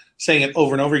prayer, saying it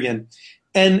over and over again.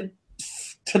 And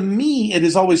to me, it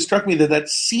has always struck me that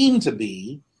seemed to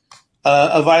be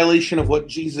a violation of what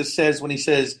Jesus says when he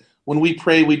says, when we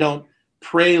pray, we don't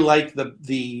pray like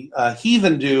the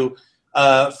heathen do,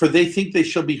 for they think they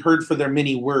shall be heard for their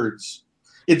many words.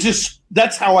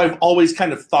 That's how I've always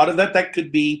kind of thought of that. That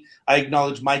could be, I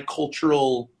acknowledge, my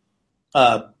cultural,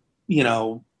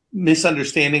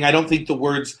 misunderstanding. I don't think the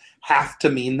words have to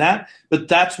mean that, but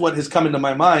that's what has come into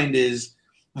my mind, is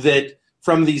that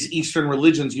from these Eastern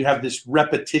religions, you have this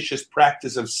repetitious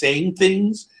practice of saying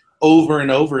things over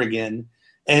and over again,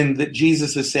 and that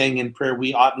Jesus is saying in prayer,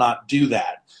 we ought not do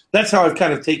that. That's how I've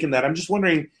kind of taken that. I'm just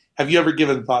wondering, have you ever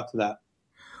given thought to that?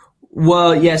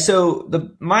 Well, yeah, so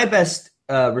my best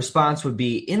response would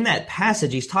be, in that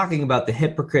passage, he's talking about the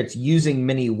hypocrites using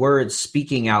many words,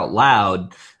 speaking out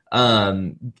loud,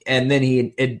 and then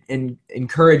he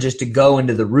encourages to go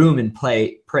into the room and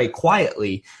pray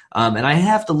quietly. And I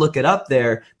have to look it up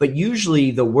there, but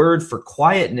usually the word for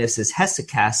quietness is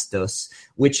hesychastos,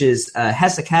 which is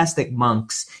hesychastic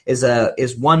monks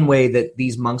is one way that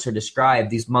these monks are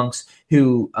described. These monks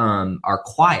who are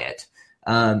quiet.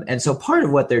 And so part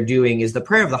of what they're doing is the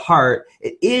prayer of the heart.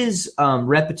 It is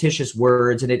repetitious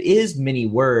words, and it is many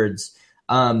words.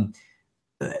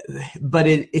 But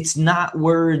it's not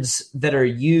words that are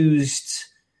used.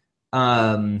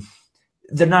 They're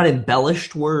not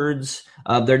embellished words.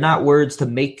 They're not words to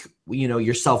make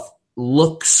yourself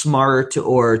look smart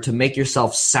or to make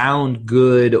yourself sound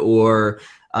good, or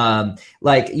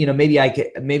maybe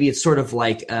it's sort of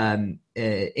like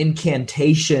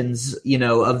incantations,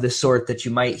 of the sort that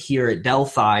you might hear at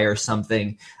Delphi or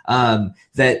something,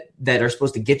 that are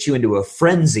supposed to get you into a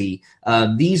frenzy.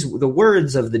 The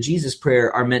words of the Jesus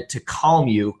prayer are meant to calm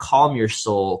you, calm your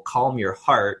soul, calm your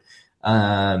heart,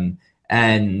 and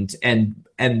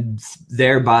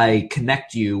thereby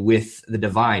connect you with the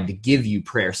divine, to give you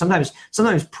prayer. Sometimes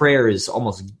prayer is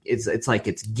almost, it's like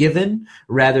it's given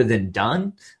rather than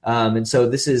done. And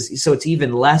so it's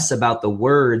even less about the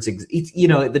words.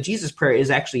 The Jesus prayer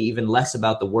is actually even less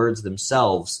about the words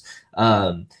themselves,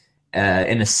 in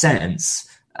a sense.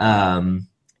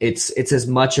 It's as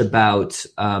much about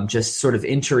just sort of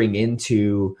entering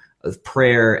into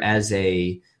prayer as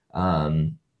a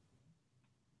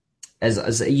as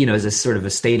a sort of a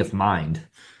state of mind.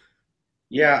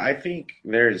 Yeah, I think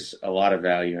there's a lot of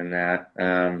value in that.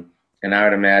 And I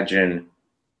would imagine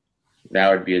that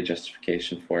would be a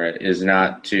justification for it, it's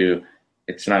not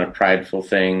a prideful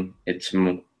thing. It's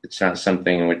not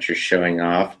something in which you're showing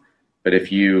off. But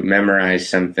if you memorize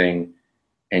something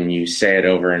and you say it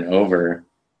over and over,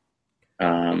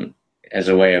 as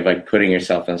a way of like putting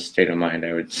yourself in a state of mind,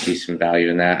 I would see some value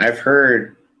in that. I've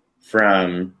heard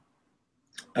from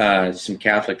some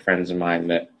Catholic friends of mine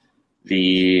that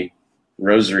the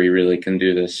rosary really can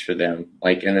do this for them,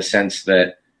 like in the sense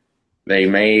that they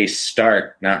may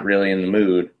start not really in the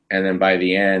mood, and then by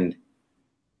the end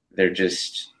they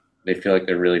feel like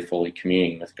they're really fully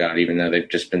communing with God, even though they've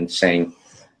just been saying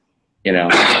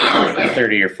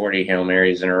 30 or 40 Hail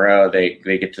Marys in a row. They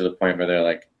get to the point where they're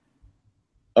like,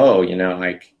 oh,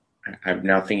 like I'm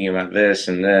now thinking about this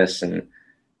and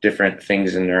different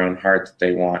things in their own heart that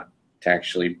they want to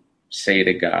actually say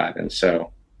to God. And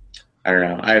so I don't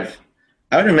know. I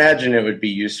would imagine it would be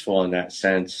useful in that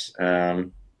sense. But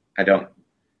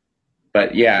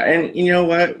yeah. And you know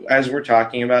what, as we're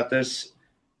talking about this,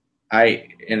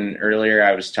 earlier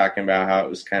I was talking about how it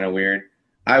was kind of weird.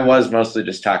 I was mostly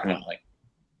just talking about like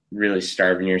really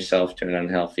starving yourself to an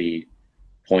unhealthy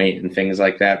point and things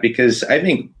like that, because I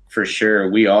think for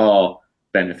sure we all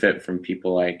benefit from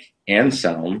people like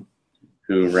Anselm,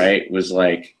 who was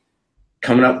like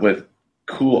coming up with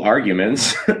cool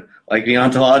arguments like the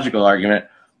ontological argument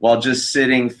while just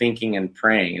sitting, thinking, and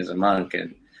praying as a monk.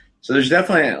 And so there's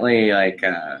definitely like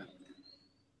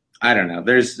I don't know,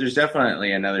 there's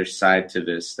definitely another side to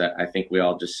this that I think we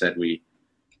all just said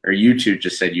you two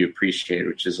just said you appreciate,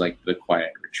 which is like the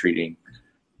quiet retreating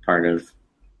part of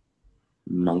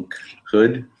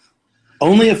monkhood.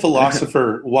 Only a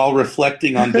philosopher, while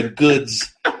reflecting on the good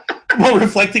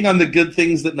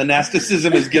things that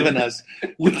monasticism has given us,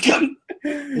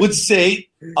 would say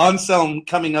Anselm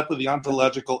coming up with the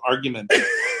ontological argument.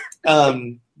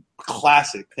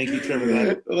 Classic. Thank you,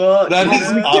 Trevor. Well, That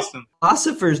is awesome.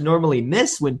 Philosophers normally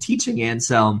miss when teaching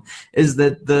Anselm is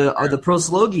that the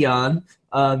proslogion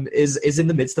is in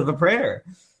the midst of a prayer.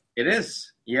 It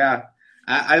is, yeah.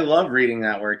 I love reading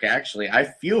that work. Actually, I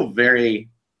feel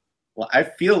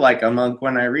like a monk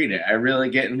when I read it. I really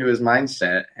get into his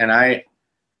mindset, and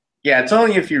it's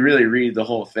only if you really read the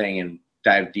whole thing and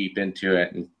dive deep into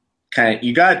it, and kind of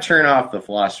you got to turn off the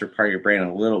philosopher part of your brain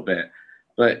a little bit.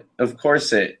 But of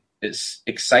course, it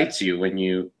excites you when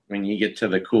you get to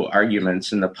the cool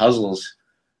arguments and the puzzles.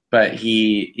 But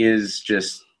he is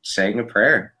just saying a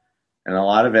prayer, and a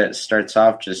lot of it starts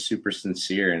off just super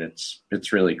sincere, and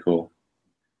it's really cool.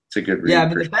 It's a good read. Yeah, I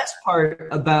mean, the best part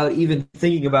about even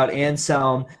thinking about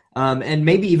Anselm, and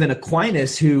maybe even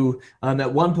Aquinas, who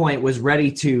at one point was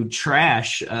ready to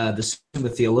trash the Summa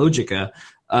Theologica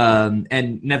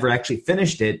and never actually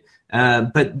finished it.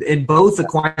 But in both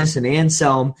Aquinas and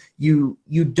Anselm, you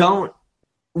don't.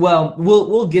 Well,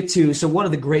 we'll get to. So one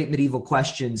of the great medieval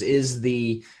questions is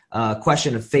the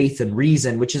question of faith and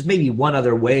reason, which is maybe one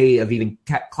other way of even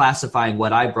classifying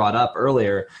what I brought up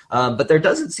earlier. But there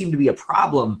doesn't seem to be a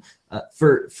problem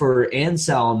for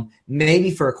Anselm,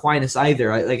 maybe for Aquinas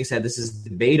either. Like I said, this is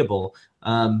debatable.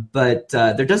 But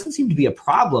there doesn't seem to be a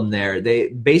problem there. They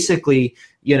basically,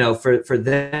 for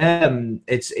them,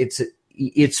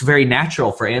 it's very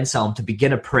natural for Anselm to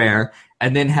begin a prayer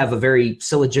and then have a very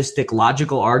syllogistic,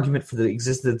 logical argument for the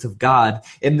existence of God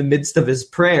in the midst of his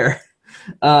prayer.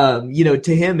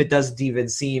 To him, it doesn't even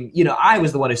seem, I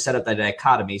was the one who set up that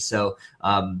dichotomy. So,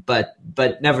 but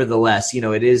nevertheless,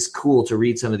 it is cool to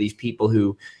read some of these people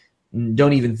who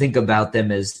don't even think about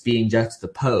them as being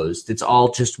juxtaposed. It's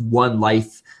all just one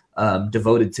life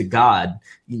devoted to God.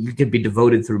 You can be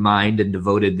devoted through mind and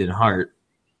devoted in heart.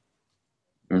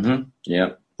 Mm-hmm. Yeah,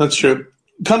 that's true.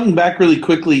 Coming back really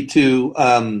quickly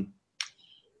to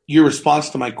your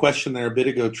response to my question there a bit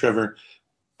ago, Trevor,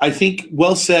 I think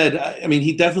well said. I mean,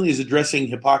 he definitely is addressing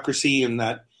hypocrisy and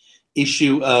that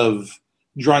issue of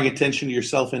drawing attention to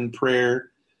yourself in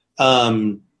prayer.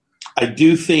 I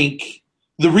do think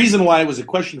the reason why it was a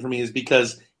question for me is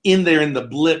because in the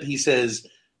blip, he says,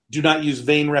 do not use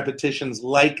vain repetitions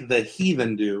like the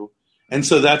heathen do. And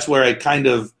so that's where I kind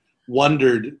of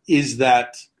wondered, is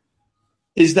that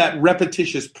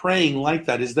repetitious praying like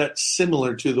that? Is that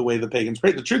similar to the way the pagans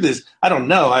pray? The truth is, I don't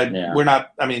know.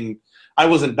 I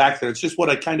wasn't back there. It's just what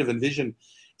I kind of envisioned.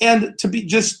 And to be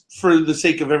just for the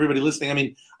sake of everybody listening, I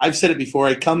mean, I've said it before.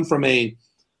 I come from a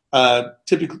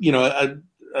typical, a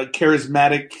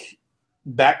charismatic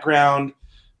background.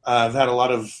 I've had a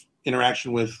lot of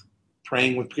interaction with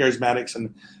praying with charismatics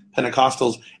and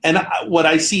Pentecostals. And what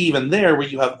I see even there, where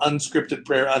you have unscripted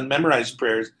prayer, unmemorized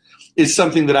prayers, is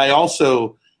something that I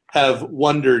also have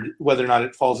wondered whether or not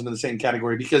it falls into the same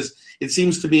category, because it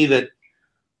seems to me that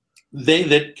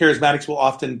charismatics will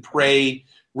often pray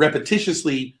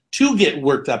repetitiously to get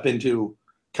worked up into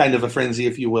kind of a frenzy,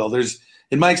 if you will. There's,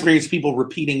 in my experience, people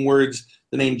repeating words,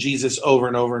 the name Jesus over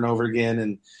and over and over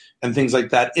again, and things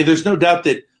like that. And there's no doubt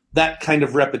that kind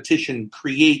of repetition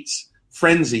creates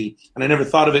frenzy, and I never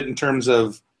thought of it in terms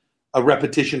of a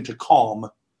repetition to calm,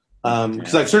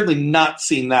 because I've certainly not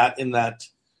seen that in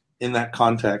that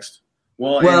context.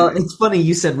 Well, it's funny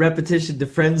you said repetition to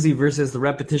frenzy versus the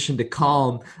repetition to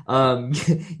calm.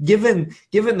 Given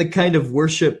the kind of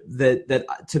worship that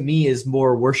to me is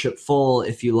more worshipful,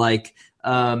 if you like,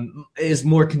 is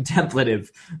more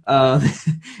contemplative.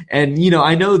 And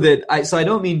I know that I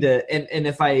don't mean to, and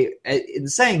if in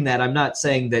saying that, I'm not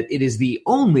saying that it is the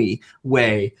only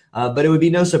way, but it would be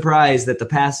no surprise that the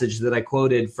passage that I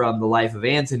quoted from the life of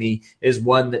Antony is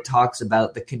one that talks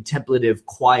about the contemplative,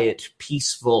 quiet,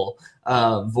 peaceful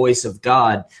voice of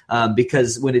God,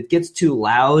 because when it gets too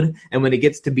loud and when it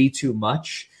gets to be too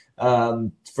much,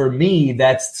 for me,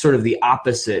 that's sort of the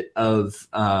opposite of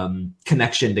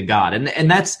connection to God,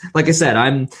 and that's, like I said,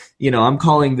 I'm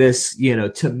calling this,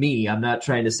 to me. I'm not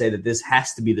trying to say that this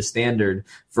has to be the standard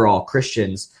for all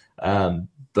Christians,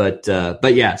 but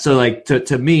yeah. So like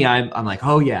to me, I'm like,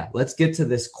 oh yeah, let's get to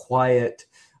this quiet,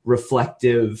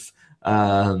 reflective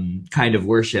kind of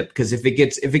worship, because if it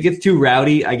gets too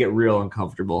rowdy, I get real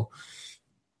uncomfortable.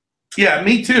 Yeah,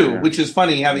 me too. Which is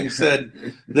funny, having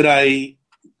said that I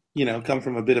come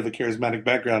from a bit of a charismatic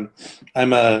background.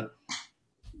 I'm a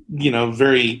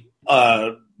very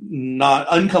not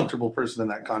uncomfortable person in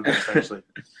that context, actually.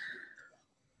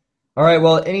 All right.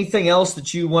 Well, anything else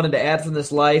that you wanted to add from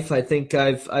this life? I think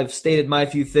I've stated my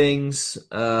few things.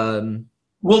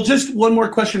 Well, just one more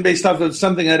question based off of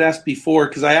something I'd asked before,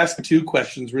 because I asked two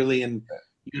questions, really, and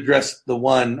you addressed the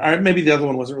one. Or maybe the other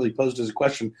one wasn't really posed as a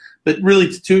question, but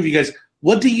really to two of you guys,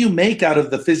 what do you make out of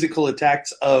the physical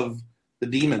attacks of the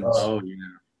demons? Oh, yeah.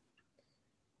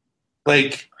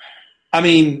 Like, I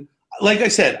mean, like I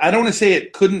said, I don't want to say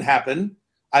it couldn't happen.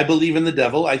 I believe in the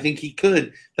devil. I think he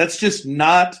could. That's just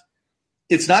not,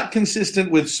 it's not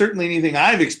consistent with certainly anything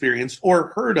I've experienced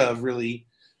or heard of, really,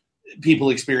 people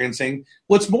experiencing.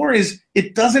 What's more is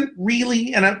it doesn't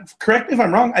really, and correct me if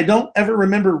I'm wrong, I don't ever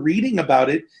remember reading about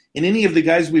it in any of the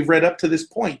guys we've read up to this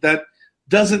point. That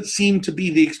doesn't seem to be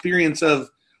the experience of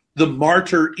the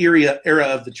martyr era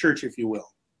of the church, if you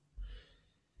will.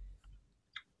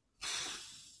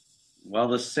 Well,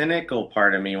 the cynical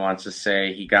part of me wants to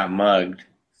say he got mugged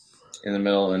in the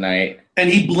middle of the night. And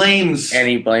he blames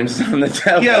it on the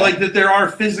devil. Yeah, like that there are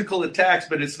physical attacks,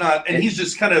 but it's not, and he's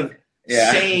just kind of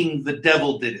saying the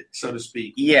devil did it, so to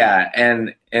speak. Yeah,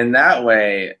 and in that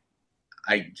way,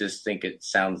 I just think it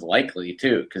sounds likely,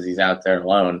 too, because he's out there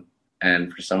alone.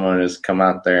 And for someone who's come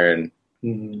out there and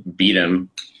beat him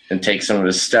and take some of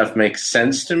his stuff makes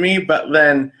sense to me.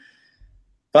 But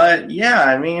yeah,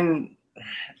 I mean,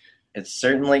 it's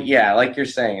certainly, like you're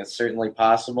saying, it's certainly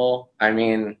possible. I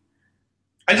mean,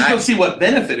 I just don't see what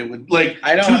benefit it would,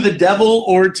 to the devil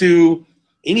or to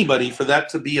anybody for that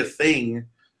to be a thing.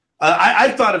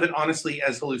 I've thought of it, honestly,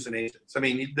 as hallucinations. I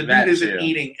mean, the dude isn't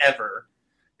eating ever,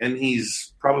 and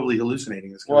he's probably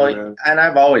hallucinating. And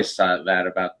I've always thought that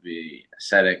about the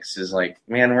ascetics is like,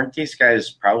 man, weren't these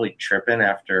guys probably tripping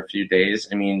after a few days?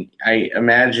 I mean, I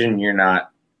imagine you're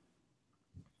not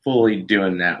fully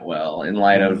doing that well in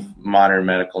light of modern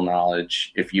medical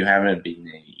knowledge if you haven't been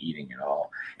eating at all.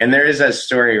 And there is that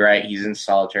story, right? He's in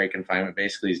solitary confinement.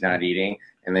 Basically, he's not eating.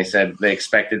 And they said they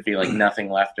expected to be like nothing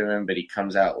left of him, but he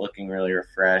comes out looking really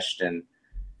refreshed. And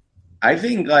I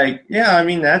think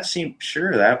that seemed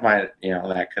sure that might,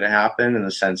 that could have happened in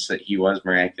the sense that he was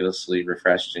miraculously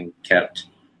refreshed and kept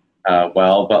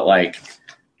well. But I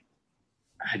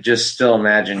just still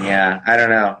imagine, I don't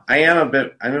know. I'm a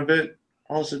bit,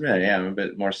 I'll admit, I'm a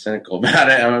bit more cynical about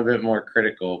it. I'm a bit more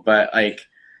critical, but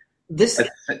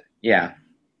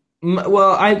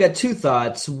Well, I've got two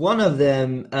thoughts. One of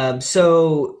them,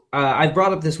 I've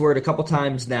brought up this word a couple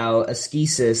times now,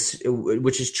 ascesis,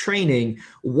 which is training.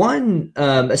 One,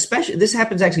 especially, this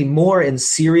happens actually more in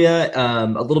Syria,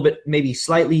 a little bit, maybe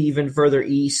slightly even further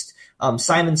east.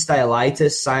 Simon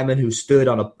Stylites, Simon who stood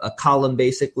on a column,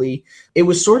 basically. It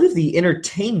was sort of the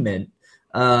entertainment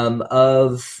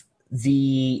of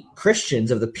the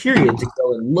Christians of the period to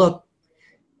go and look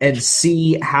and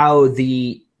see how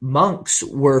the monks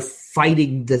were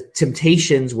fighting the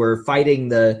temptations, were fighting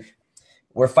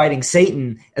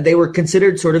Satan, and they were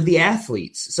considered sort of the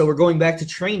athletes. So we're going back to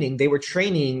training. They were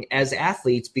training as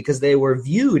athletes because they were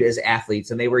viewed as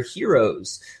athletes and they were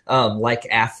heroes like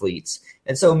athletes.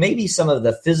 And so maybe some of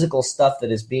the physical stuff that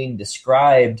is being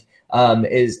described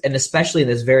is, and especially in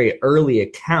this very early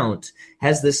account,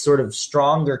 has this sort of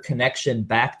stronger connection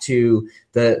back to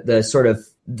the sort of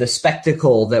the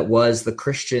spectacle that was the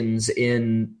Christians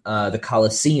in the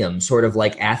Colosseum, sort of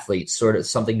like athletes, sort of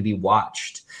something to be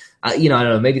watched. I don't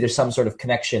know, maybe there's some sort of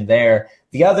connection there.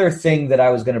 The other thing that I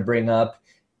was going to bring up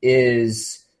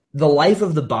is the life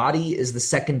of the body is the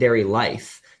secondary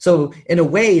life. So in a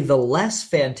way, the less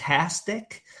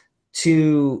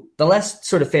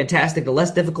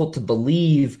difficult to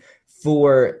believe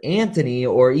for Antony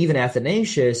or even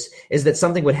Athanasius is that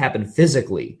something would happen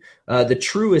physically. The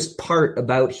truest part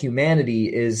about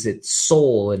humanity is its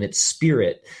soul and its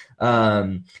spirit.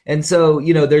 And so,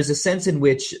 there's a sense in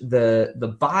which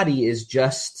the body is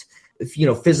just,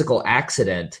 physical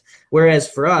accident. Whereas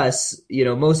for us,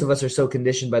 most of us are so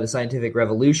conditioned by the scientific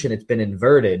revolution, it's been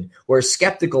inverted. We're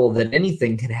skeptical that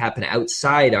anything can happen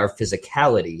outside our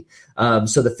physicality.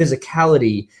 So the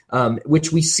physicality, and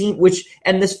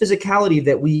this physicality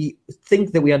that we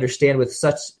think that we understand with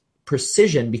such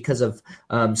precision because of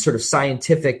sort of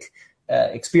scientific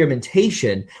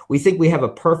experimentation, we think we have a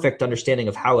perfect understanding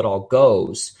of how it all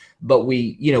goes, but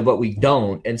we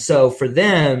don't. And so for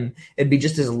them, it'd be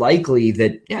just as likely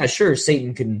that, sure,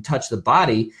 Satan can touch the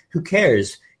body. Who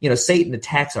cares? Satan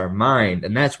attacks our mind,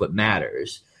 and that's what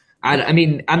matters.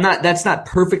 That's not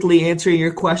perfectly answering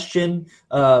your question,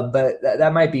 but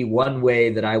that might be one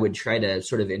way that I would try to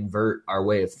sort of invert our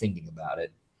way of thinking about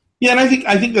it. Yeah, and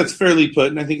I think that's fairly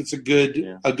put, and I think it's a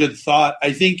good thought.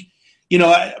 I think,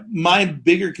 my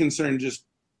bigger concern, just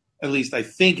at least I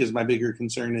think is my bigger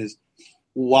concern, is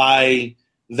why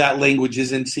that language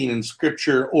isn't seen in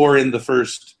Scripture or in the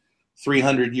first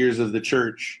 300 years of the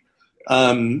church.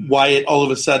 Why it all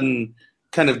of a sudden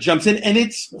kind of jumps in, and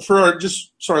it's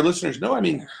just so our listeners know.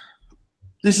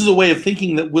 This is a way of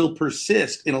thinking that will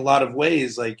persist in a lot of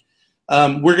ways. We're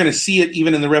going to see it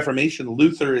even in the Reformation.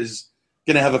 Luther is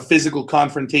going to have a physical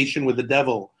confrontation with the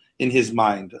devil in his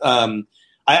mind.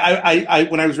 I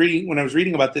when I was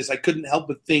reading about this, I couldn't help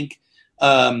but think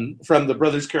from the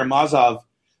Brothers Karamazov,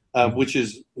 which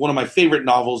is one of my favorite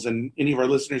novels, and any of our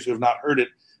listeners who have not heard it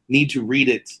need to read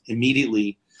it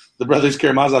immediately. The Brothers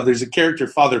Karamazov. There's a character,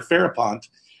 Father Farapont,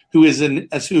 who is an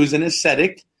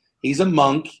ascetic. He's a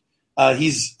monk.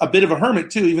 He's a bit of a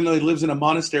hermit too, even though he lives in a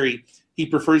monastery. He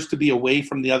prefers to be away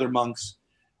from the other monks,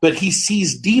 but he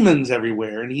sees demons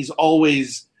everywhere, and he's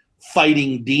always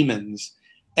fighting demons.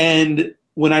 And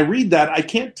when I read that, I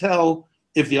can't tell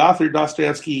if the author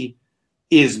Dostoevsky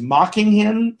is mocking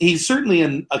him. He's certainly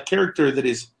a character that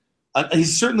is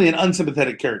he's certainly an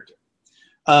unsympathetic character.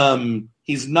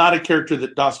 He's not a character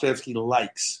that Dostoevsky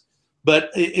likes,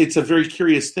 but it's a very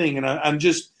curious thing. And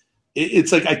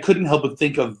it's like I couldn't help but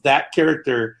think of that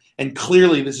character. And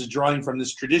clearly this is drawing from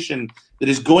this tradition that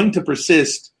is going to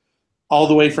persist all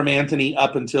the way from Antony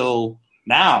up until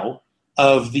now,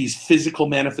 of these physical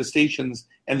manifestations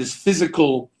and this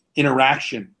physical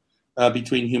interaction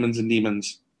between humans and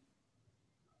demons.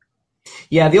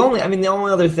 Yeah, the only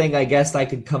other thing I guess I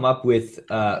could come up with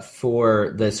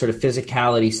for the sort of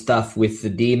physicality stuff with the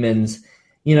demons,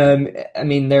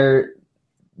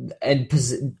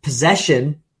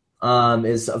 possession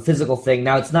is a physical thing.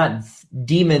 Now, it's not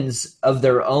demons of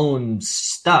their own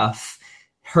stuff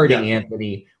hurting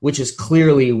Anthony, which is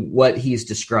clearly what he's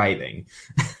describing.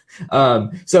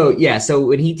 So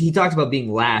when he talks about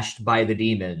being lashed by the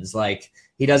demons, like,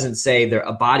 he doesn't say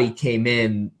a body came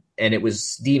in and it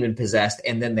was demon possessed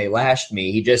and then they lashed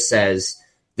me. He just says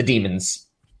the demons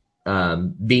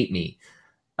beat me.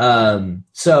 There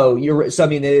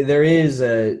is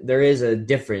a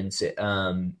difference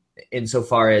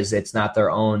insofar as it's not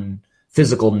their own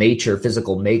physical nature,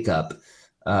 physical makeup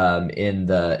in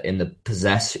the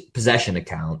possession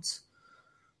accounts.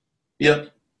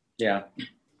 Yep. Yeah.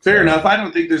 Fair enough. I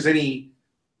don't think there's any.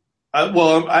 I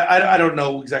don't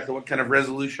know exactly what kind of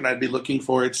resolution I'd be looking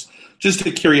for. It's just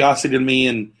a curiosity to me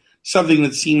and something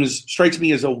that strikes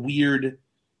me as a weird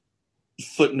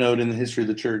footnote in the history of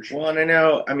the church. Well, and I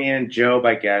know, in Job,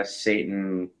 I guess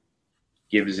Satan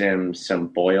gives him some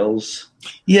boils.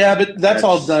 Yeah, but that's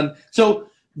all done. So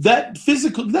that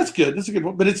physical, that's good. That's a good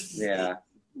one. But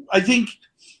I think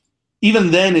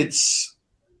even then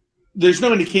there's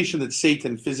no indication that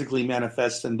Satan physically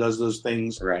manifests and does those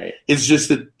things. Right. It's just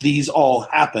that these all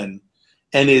happen,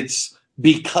 and it's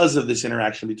because of this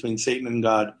interaction between Satan and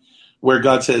God, where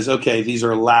God says, "Okay, these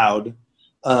are allowed."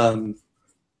 But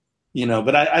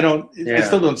I don't. Yeah. I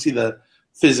still don't see the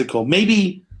physical.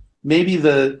 Maybe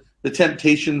the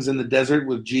temptations in the desert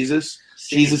with Jesus.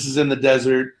 Jesus is in the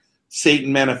desert.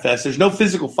 Satan manifests. There's no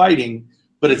physical fighting,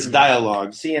 but it's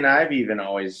dialogue. See, and I've even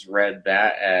always read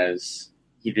that as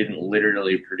he didn't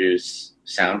literally produce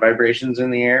sound vibrations in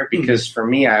the air, because for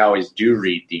me, I always do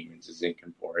read demons as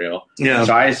incorporeal. Yeah.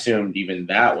 So I assumed even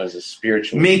that was a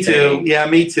spiritual Me too. thing. Yeah,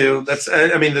 me too.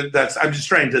 I'm just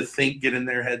trying to get in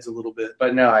their heads a little bit.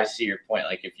 But no, I see your point.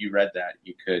 Like, if you read that,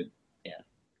 you could, yeah.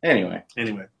 Anyway.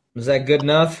 Was that good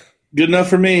enough? Good enough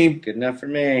for me. Good enough for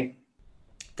me.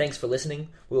 Thanks for listening.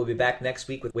 We will be back next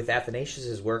week with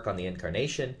Athanasius' work on the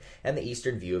Incarnation and the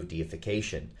Eastern view of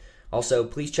deification. Also,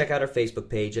 please check out our Facebook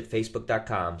page at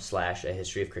facebook.com/A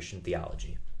History of Christian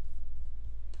Theology.